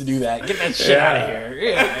chose to do that. Get that shit out of here.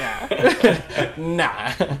 Yeah.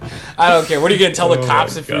 Nah, I don't care. What are you gonna tell the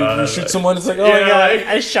cops if you shoot someone? It's like, oh my god,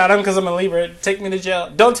 I shot him because I'm a Libra. Take me to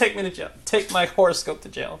jail. Don't take me to jail. Take my horoscope to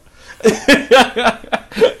jail.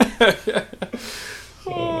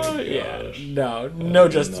 No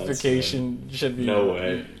justification should be. No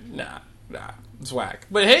way. Nah, it's whack.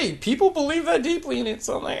 But hey, people believe that deeply in it,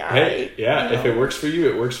 so I'm like, all right. Yeah, if it works for you,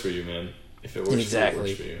 it works for you, man. If it works for you, it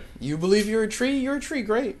works for you. You believe you're a tree,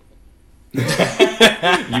 great.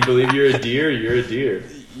 You believe you're a deer, you're a deer.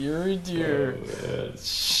 You're a deer. Oh,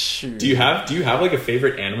 shoot. Do you have like a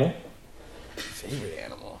favorite animal? Favorite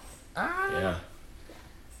animal? Yeah.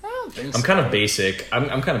 I don't think so. I'm kind of basic.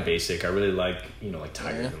 I'm kind of basic. I really like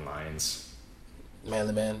tigers and lions.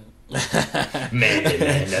 Manly man.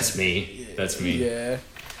 Man, that's me. That's me. Yeah.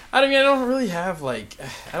 I don't really have I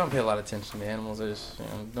don't pay a lot of attention to animals. I just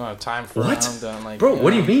don't have time for what? them. Bro,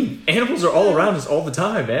 what do you mean? Animals are all around us all the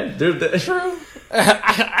time, man. They're true.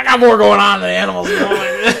 I got more going on than animals.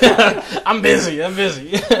 I'm busy.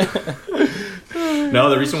 No,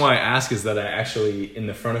 the reason why I ask is that I actually, in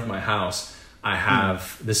the front of my house, I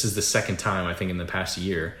have, this is the second time, I think, in the past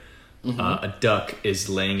year, a duck is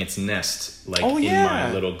laying its nest, in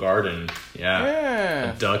my little garden.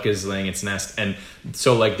 Yeah. A duck is laying its nest. And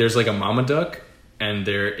so, there's, a mama duck, and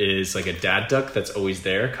there is, a dad duck that's always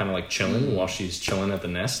there, kind of, chilling while she's chilling at the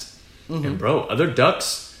nest. And, bro, other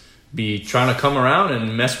ducks be trying to come around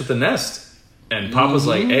and mess with the nest. And Papa's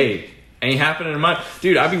like, hey, ain't happening in my...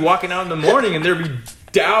 Dude, I'd be walking out in the morning, and there'd be...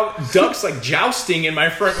 ducks jousting in my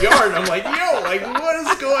front yard, and I'm like, yo, what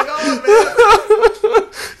is going on,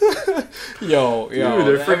 man? Yo, dude,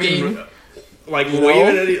 they're freaking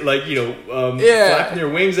waving at flapping their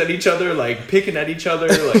wings at each other, picking at each other,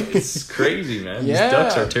 it's crazy, man. These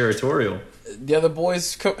ducks are territorial. The other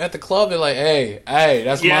boys come at the club, they're like, hey,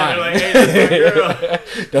 that's mine. They're like, hey, that's my girl.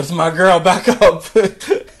 That's my girl, back up.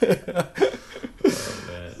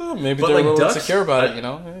 Maybe they're a little insecure about it,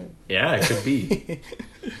 Yeah, it could be.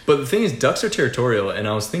 But the thing is, ducks are territorial, and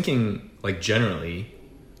I was thinking, generally,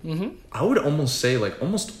 I would almost say,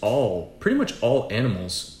 pretty much all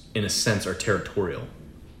animals, in a sense, are territorial.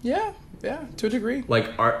 Yeah, to a degree.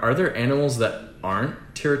 Are there animals that aren't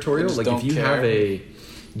territorial? If you have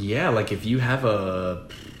if you have a,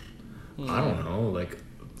 I don't know,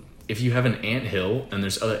 if you have an anthill and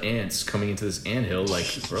there's other ants coming into this anthill,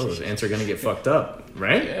 bro, those ants are gonna get fucked up,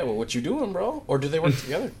 right? Yeah, well, what you doing, bro? Or do they work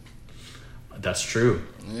together? That's true.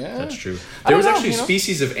 Yeah, that's true. There was actually a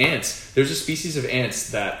species of ants. There's a species of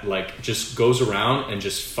ants that just goes around and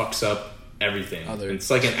just fucks up everything. It's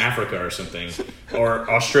in Africa or something, or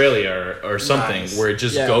Australia or something, where it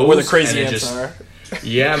just goes where the crazy and ants are.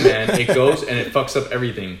 Yeah, man, it goes and it fucks up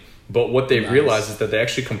everything. But what they realized is that they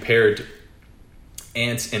actually compared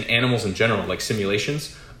ants and animals in general,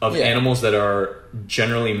 simulations of animals that are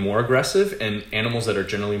generally more aggressive and animals that are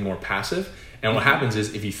generally more passive. And what happens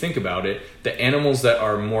is, if you think about it, the animals that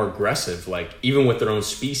are more aggressive, even with their own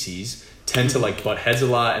species, tend to butt heads a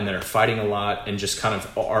lot, and they're fighting a lot, and just kind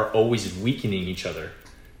of are always weakening each other,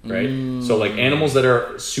 right? So animals that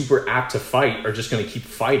are super apt to fight are just going to keep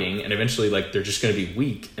fighting, and eventually they're just going to be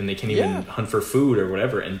weak, and they can't even hunt for food or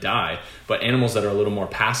whatever and die. But animals that are a little more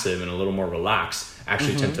passive and a little more relaxed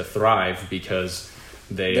actually tend to thrive, because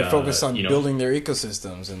They're focused on building their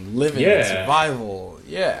ecosystems and living and survival.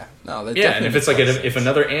 Yeah. No, and if it's like if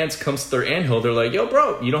another ant comes to their anthill, they're like, "Yo,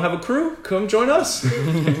 bro, you don't have a crew? Come join us.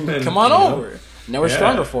 Come on over." Now we're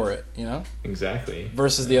stronger for it, Exactly.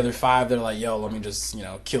 Versus the other 5, they're like, "Yo, let me just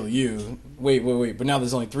kill you." Wait, but now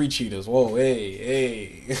there's only 3 cheetahs. Whoa,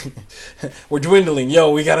 hey, we're dwindling.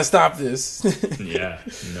 Yo, we gotta stop this. Yeah,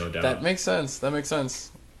 no doubt. That makes sense.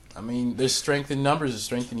 I mean, there's strength in numbers, there's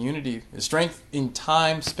strength in unity, there's strength in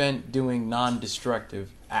time spent doing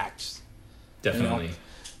non-destructive acts. Definitely.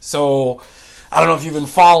 So, I don't know if you've been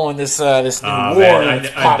following this new war. That's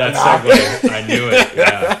segue. I knew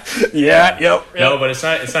it. Yeah. Yep. No, but it's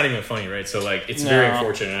not even funny, right? So like, it's very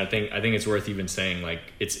unfortunate. And I think it's worth even saying like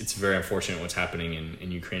it's very unfortunate what's happening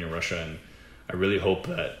in Ukraine and Russia, and I really hope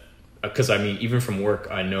that, because I mean, even from work,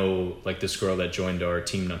 I know like this girl that joined our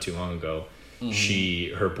team not too long ago.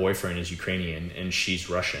 Her boyfriend is Ukrainian and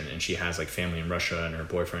she's Russian, and she has like family in Russia, and her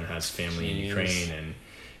boyfriend has family in Ukraine, and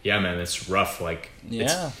yeah, man, it's rough. Like,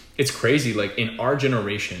 it's crazy. Like in our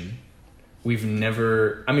generation, we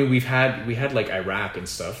had like Iraq and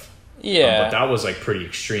stuff. Yeah, but that was like pretty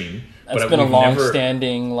extreme. That's been a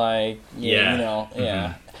long-standing And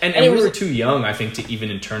we were too young, I think, to even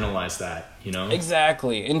internalize that.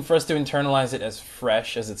 Exactly, and for us to internalize it as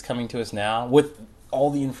fresh as it's coming to us now with all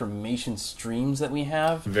the information streams that we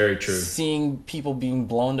have. Very true. Seeing people being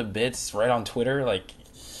blown to bits right on Twitter, like,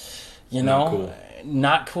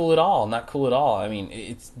 not cool at all. Not cool at all. I mean,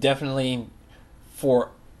 it's definitely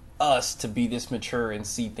for us to be this mature and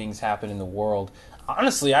see things happen in the world.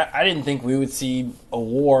 Honestly, I didn't think we would see a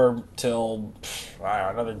war till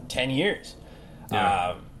another 10 years.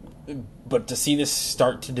 Yeah. But to see this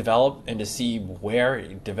start to develop and to see where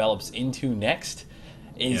it develops into next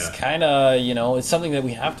is kind of, it's something that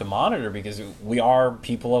we have to monitor, because we are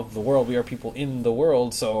people of the world. We are people in the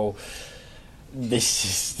world. So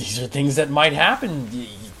these are things that might happen.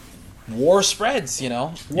 War spreads,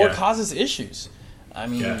 War causes issues. I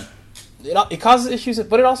mean, it causes issues,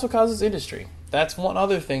 but it also causes industry. That's one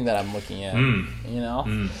other thing that I'm looking at,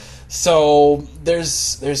 So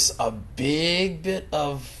there's a big bit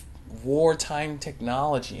of wartime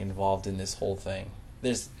technology involved in this whole thing.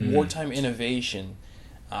 There's wartime innovation.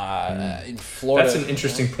 In Florida. That's an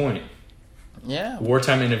interesting point. Yeah.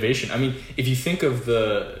 Wartime innovation. I mean, if you think of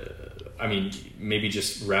maybe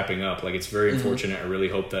just wrapping up, like, it's very unfortunate. I really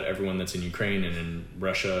hope that everyone that's in Ukraine and in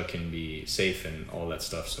Russia can be safe and all that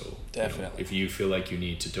stuff. So definitely, if you feel like you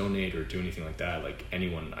need to donate or do anything like that, like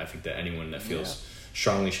I think that anyone that feels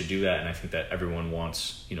strongly should do that. And I think that everyone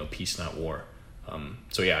wants, peace, not war.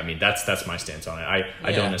 So yeah, I mean, that's my stance on it.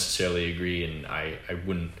 I don't necessarily agree, and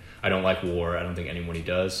I don't like war. I don't think anybody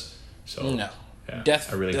does. So no,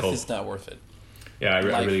 death is not worth it. Yeah, I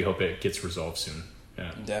really hope it gets resolved soon.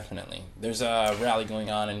 Yeah, definitely. There's a rally going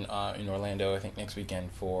on in Orlando, I think next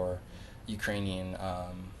weekend, for Ukrainian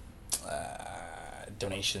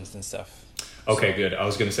donations and stuff. Okay, good. I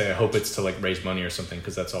was gonna say I hope it's to like raise money or something,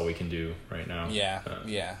 because that's all we can do right now. Yeah.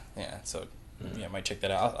 So I might check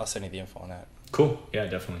that out. I'll send you the info on that. Cool. Yeah,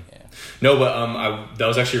 definitely. Yeah. No, but that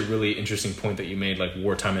was actually a really interesting point that you made, like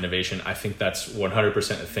wartime innovation. I think that's 100%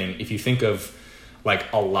 a thing. If you think of like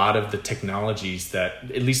a lot of the technologies that,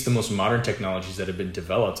 at least the most modern technologies that have been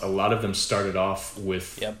developed, a lot of them started off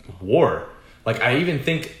with war. Like I even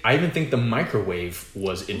think the microwave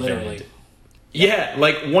was invented. Literally. Yeah,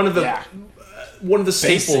 like one of the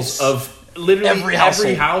staples of literally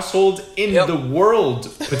every household in the world,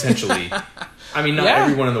 potentially. I mean, not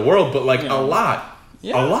everyone in the world, but like a lot.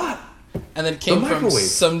 Yeah. A lot. And then it came from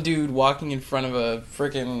some dude walking in front of a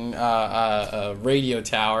freaking radio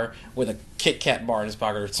tower with a Kit Kat bar in his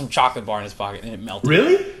pocket or some chocolate bar in his pocket, and it melted.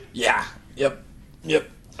 Really? Yeah. Yep. I didn't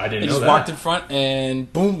know that. He just walked in front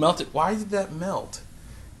and boom, melted. Why did that melt?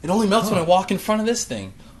 It only melts when I walk in front of this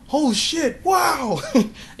thing. Holy shit, wow.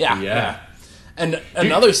 Yeah. And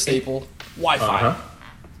another staple, Wi-Fi.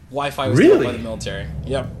 Wi-Fi was developed by the military.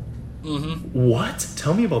 Yep. Mm-hmm. What?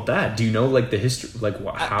 Tell me about that. Do you know like the history, like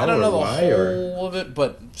how I don't know or why, the whole of it,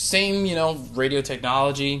 but same, radio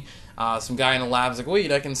technology. Some guy in the lab's like,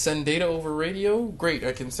 wait, I can send data over radio? Great,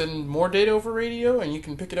 I can send more data over radio, and you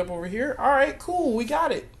can pick it up over here? All right, cool, we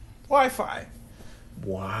got it. Wi-Fi.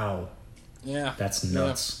 Wow. Yeah. That's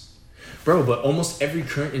nuts. Yeah. Bro, but almost every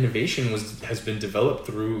current innovation has been developed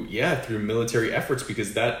through military efforts,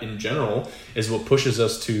 because that in general is what pushes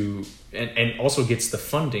us to and also gets the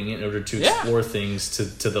funding in order to explore things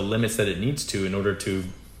to the limits that it needs to in order to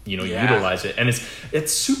utilize it. And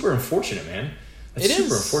it's super unfortunate, man. It's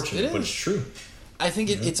super unfortunate, but it's true. I think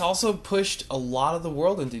it's also pushed a lot of the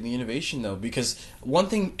world into the innovation, though, because one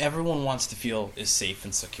thing everyone wants to feel is safe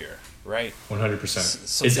and secure. right? 100%.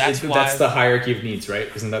 So that's why that's the hierarchy of needs, right?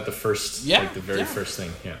 Isn't that the first, Yeah, like the very yeah. first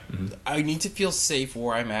thing? Yeah. Mm-hmm. I need to feel safe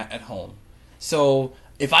where I'm at home. So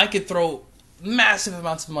if I could throw massive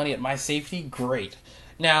amounts of money at my safety, great.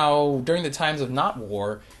 Now, during the times of not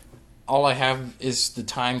war, all I have is the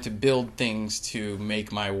time to build things to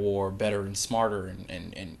make my war better and smarter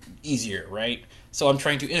and easier, right? So I'm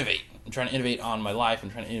trying to innovate. I'm trying to innovate on my life. I'm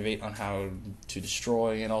trying to innovate on how to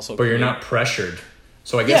destroy and also But you're create. not pressured.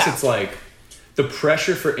 So I guess Yeah. it's like the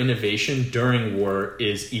pressure for innovation during war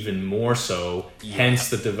is even more so, hence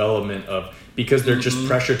the development of, because they're just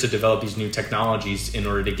pressured to develop these new technologies in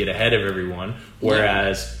order to get ahead of everyone.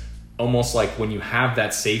 Whereas almost like when you have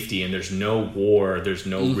that safety and there's no war, there's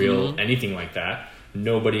no real anything like that,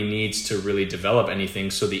 nobody needs to really develop anything.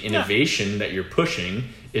 So the innovation that you're pushing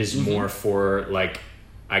is more for like,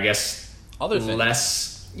 I guess, Other things.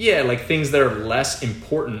 like things that are less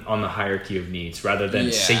important on the hierarchy of needs rather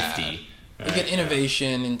than safety. You get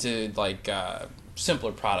innovation into like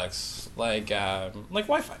simpler products like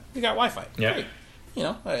Wi-Fi. We got Wi-Fi. Yeah. Great. You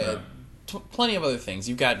know, plenty of other things.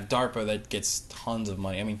 You've got DARPA that gets tons of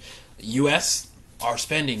money. I mean, U.S. our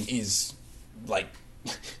spending is like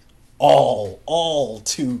all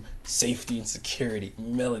to safety and security,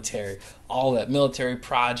 military, all that military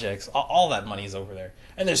projects, all that money is over there,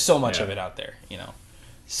 and there's so much of it out there. You know,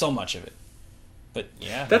 so much of it. But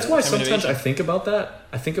yeah, That's why sometimes I think about that.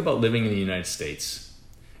 I think about living in the United States.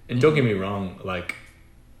 And don't get me wrong, like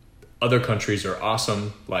other countries are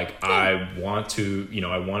awesome. Like I want to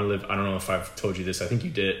live, I don't know if I've told you this. I think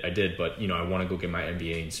I did, but I want to go get my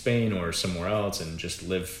MBA in Spain or somewhere else and just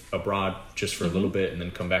live abroad just for a little bit and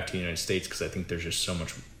then come back to the United States because I think there's just so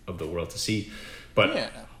much of the world to see.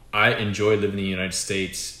 But I enjoy living in the United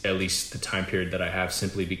States, at least the time period that I have,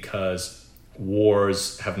 simply because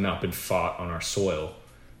wars have not been fought on our soil,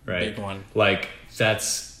 right? Big one.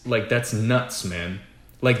 That's nuts, man.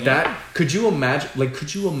 That, could you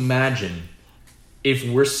imagine if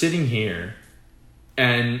we're sitting here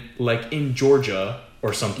and like in Georgia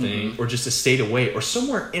or something, or just a state away or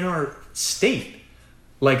somewhere in our state,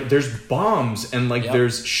 like there's bombs and like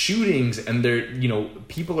there's shootings and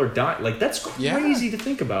people are dying. Like that's crazy to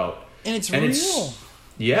think about. And it's real.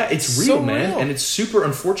 It's real, so man. real. And it's super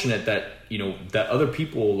unfortunate that, that other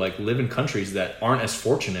people like live in countries that aren't as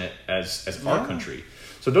fortunate as our country.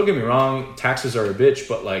 So don't get me wrong, taxes are a bitch,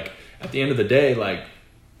 but like at the end of the day, like,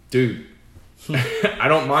 dude, I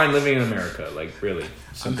don't mind living in America. Like really.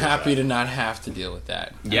 I'm happy to not have to deal with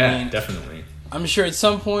that. Yeah, I mean, definitely. I'm sure at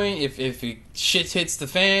some point, if shit hits the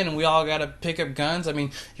fan and we all gotta pick up guns, I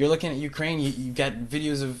mean, you're looking at Ukraine, you got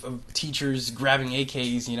videos of teachers grabbing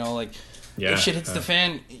AKs, if shit hits the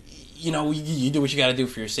fan, you do what you gotta do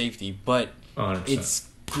for your safety. But 100%. It's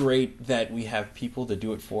great that we have people to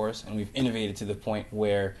do it for us, and we've innovated to the point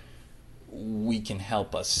where we can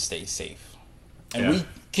help us stay safe. And we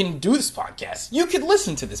can do this podcast. You can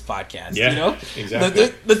listen to this podcast, exactly.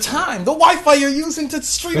 The Wi-Fi you're using to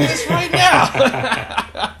stream this right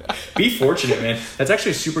now. Be fortunate, man. That's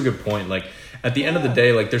actually a super good point. Like at the end of the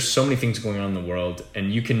day, like there's so many things going on in the world,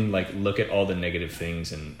 and you can like look at all the negative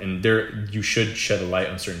things, and there you should shed a light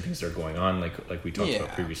on certain things that are going on, like we talked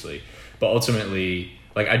about previously. But ultimately,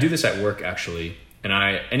 like I do this at work actually, and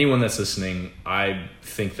anyone that's listening, I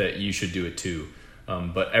think that you should do it too.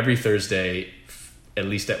 But every Thursday, at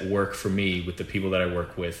least at work for me, with the people that I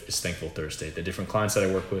work with, is Thankful Thursday. The different clients that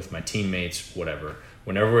I work with, my teammates, whatever.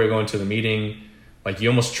 Whenever we're going to the meeting, like you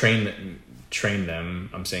almost train them.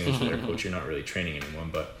 I'm saying this for their coach. You're not really training anyone,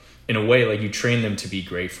 but in a way, like you train them to be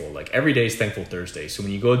grateful. Like every day is Thankful Thursday. So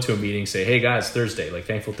when you go to a meeting, say, "Hey guys, Thursday, like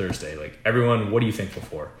Thankful Thursday. Like everyone, what are you thankful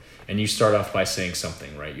for?" And you start off by saying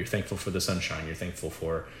something, right? You're thankful for the sunshine. You're thankful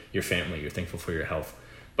for your family. You're thankful for your health.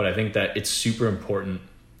 But I think that it's super important,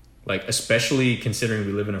 like especially considering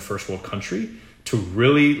we live in a first world country, to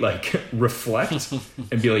really like reflect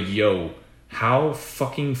and be like, yo, how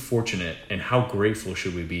fucking fortunate and how grateful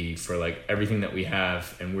should we be for like everything that we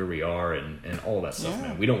have and where we are and all that stuff,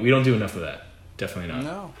 man. We don't do enough of that. Definitely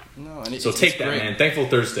not. No. And so take that, great. Man. Thankful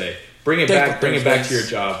Thursday. Bring it back to your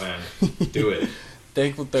job, man. Do it.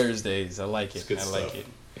 Thankful Thursdays. I like it. I like it.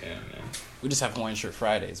 Yeah, man. We just have Hawaiian Shirt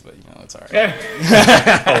Fridays, but it's all right. Yeah.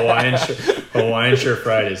 Hawaiian Shirt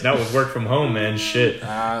Fridays. Now with work from home, man. Shit.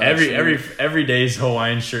 Every day's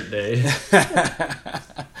Hawaiian Shirt Day.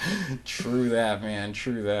 True that, man.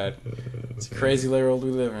 True that. It's a crazy world we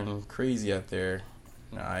live in. Crazy out there.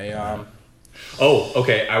 Oh,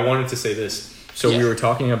 okay. I wanted to say this. So we were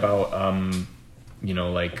talking about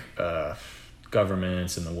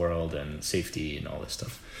governments in the world and safety and all this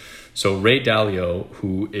stuff. So Ray Dalio,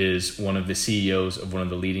 who is one of the CEOs of one of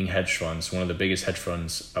the leading hedge funds, one of the biggest hedge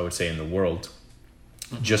funds, I would say, in the world,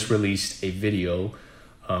 just released a video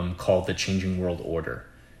called The Changing World Order.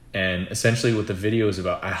 And essentially what the video is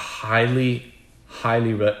about, I highly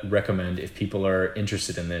recommend, if people are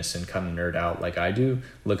interested in this and kind of nerd out like I do,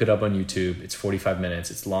 look it up on YouTube. It's 45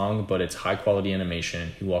 minutes. It's long, but it's high quality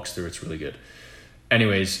animation. He walks through. It's really good.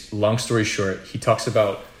 Anyways, long story short, he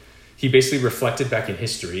basically reflected back in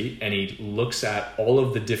history, and he looks at all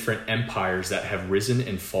of the different empires that have risen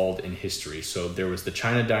and fallen in history. So there was the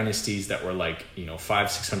China dynasties that were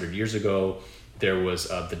 500-600 years ago. There was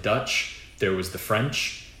the Dutch, there was the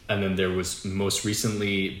French, and then there was most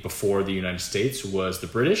recently, before the United States, was the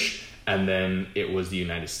British, and then it was the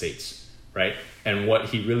United States, right? And what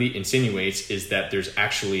he really insinuates is that there's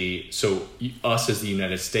actually, so us as the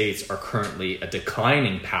United States are currently a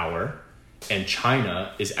declining power, and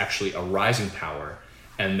China is actually a rising power.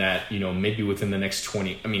 And that, maybe within the next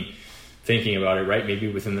thinking about it, right?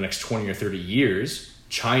 Maybe within the next 20 or 30 years,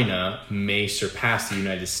 China may surpass the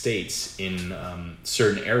United States in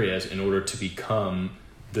certain areas in order to become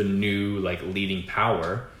the new leading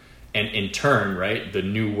power. And in turn, right, the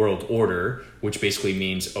new world order, which basically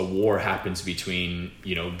means a war happens between,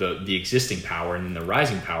 the existing power and the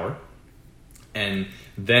rising power. And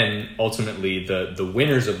then ultimately the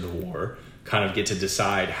winners of the war kind of get to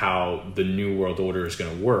decide how the new world order is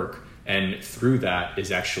going to work. And through that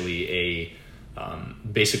is actually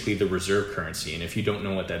basically the reserve currency. And if you don't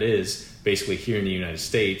know what that is, basically here in the United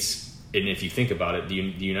States, and if you think about it, the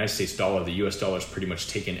United States dollar, the US dollar, is pretty much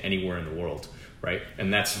taken anywhere in the world, right?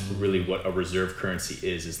 And that's really what a reserve currency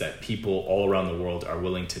is that people all around the world are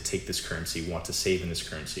willing to take this currency, want to save in this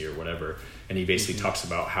currency or whatever. And he basically talks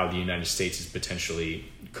about how the United States is potentially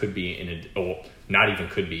could be not even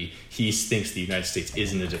could be. He thinks the United States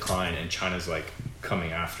is in a decline and China's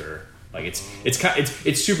coming after.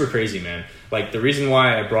 It's super crazy, man. The reason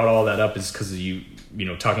why I brought all that up is because you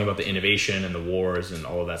talking about the innovation and the wars and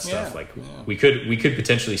all of that stuff. We could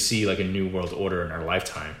potentially see a new world order in our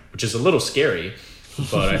lifetime, which is a little scary,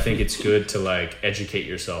 but I think it's good to educate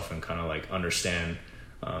yourself and kind of understand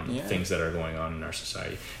things that are going on in our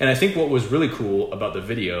society. And I think what was really cool about the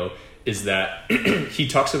video is that he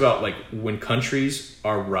talks about when countries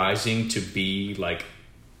are rising to be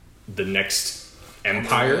the next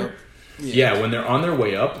empire. When they're on their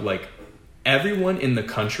way up, everyone in the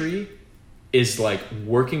country is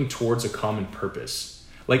working towards a common purpose.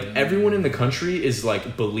 Everyone in the country is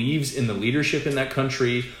believes in the leadership in that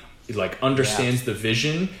country, understands the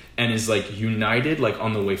vision, and is united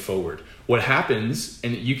on the way forward. What happens,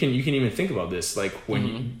 and you can even think about this,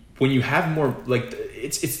 when you have more,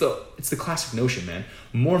 it's the classic notion, man.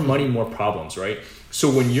 More money, more problems, right? So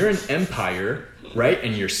when you're an empire, right,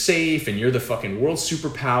 and you're safe, and you're the fucking world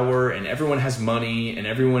superpower, and everyone has money, and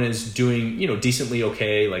everyone is doing, decently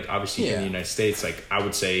okay. Obviously in the United States, I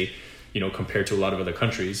would say, compared to a lot of other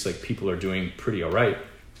countries, people are doing pretty all right.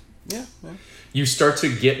 Yeah. You start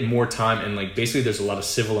to get more time, and basically there's a lot of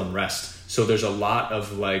civil unrest. So there's a lot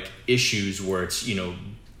of issues where it's,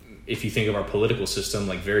 if you think of our political system,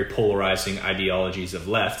 very polarizing ideologies of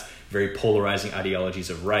left, very polarizing ideologies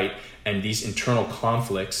of right, and these internal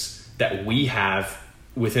conflicts that we have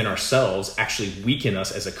within ourselves actually weaken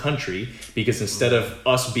us as a country, because instead of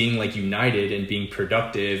us being united and being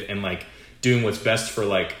productive and doing what's best for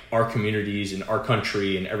our communities and our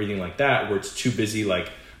country and everything like that, where it's too busy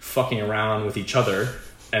fucking around with each other,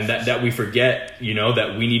 and that we forget,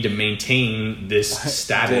 that we need to maintain this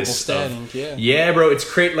status of, bro,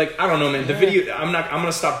 it's great. I don't know, man, the video, I'm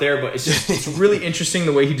gonna stop there, but it's really interesting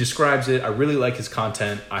the way he describes it. I really like his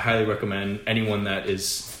content. I highly recommend anyone that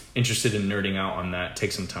is interested in nerding out on that,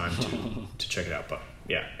 take some time to check it out. But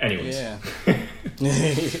anyways.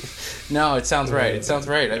 No, it sounds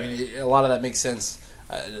right. I mean, a lot of that makes sense.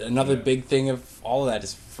 Another big thing of all of that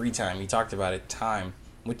is free time. You talked about it, time.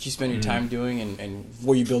 What you spend your time doing and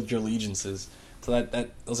where you build your allegiances. So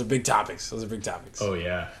that those are big topics. Oh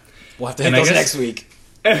yeah. We'll have to hit those next week.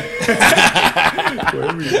 Where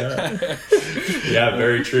are we at? Yeah,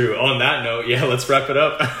 very true. On that note, let's wrap it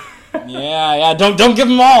up. Yeah. Don't give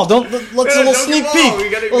them all. Let's a little sneak peek. We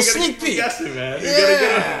gotta sneak peek. Guess it, man.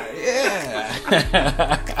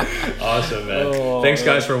 Awesome, man. Thanks,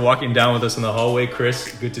 guys, for walking down with us in the hallway.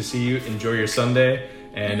 Chris, good to see you. Enjoy your Sunday,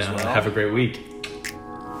 and have a great week.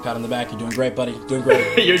 Pat on the back. You're doing great, buddy. Doing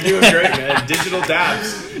great. You're doing great, man. Digital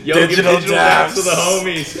dabs. Yo, digital dabs to the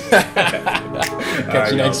homies. Catch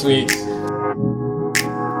you next week.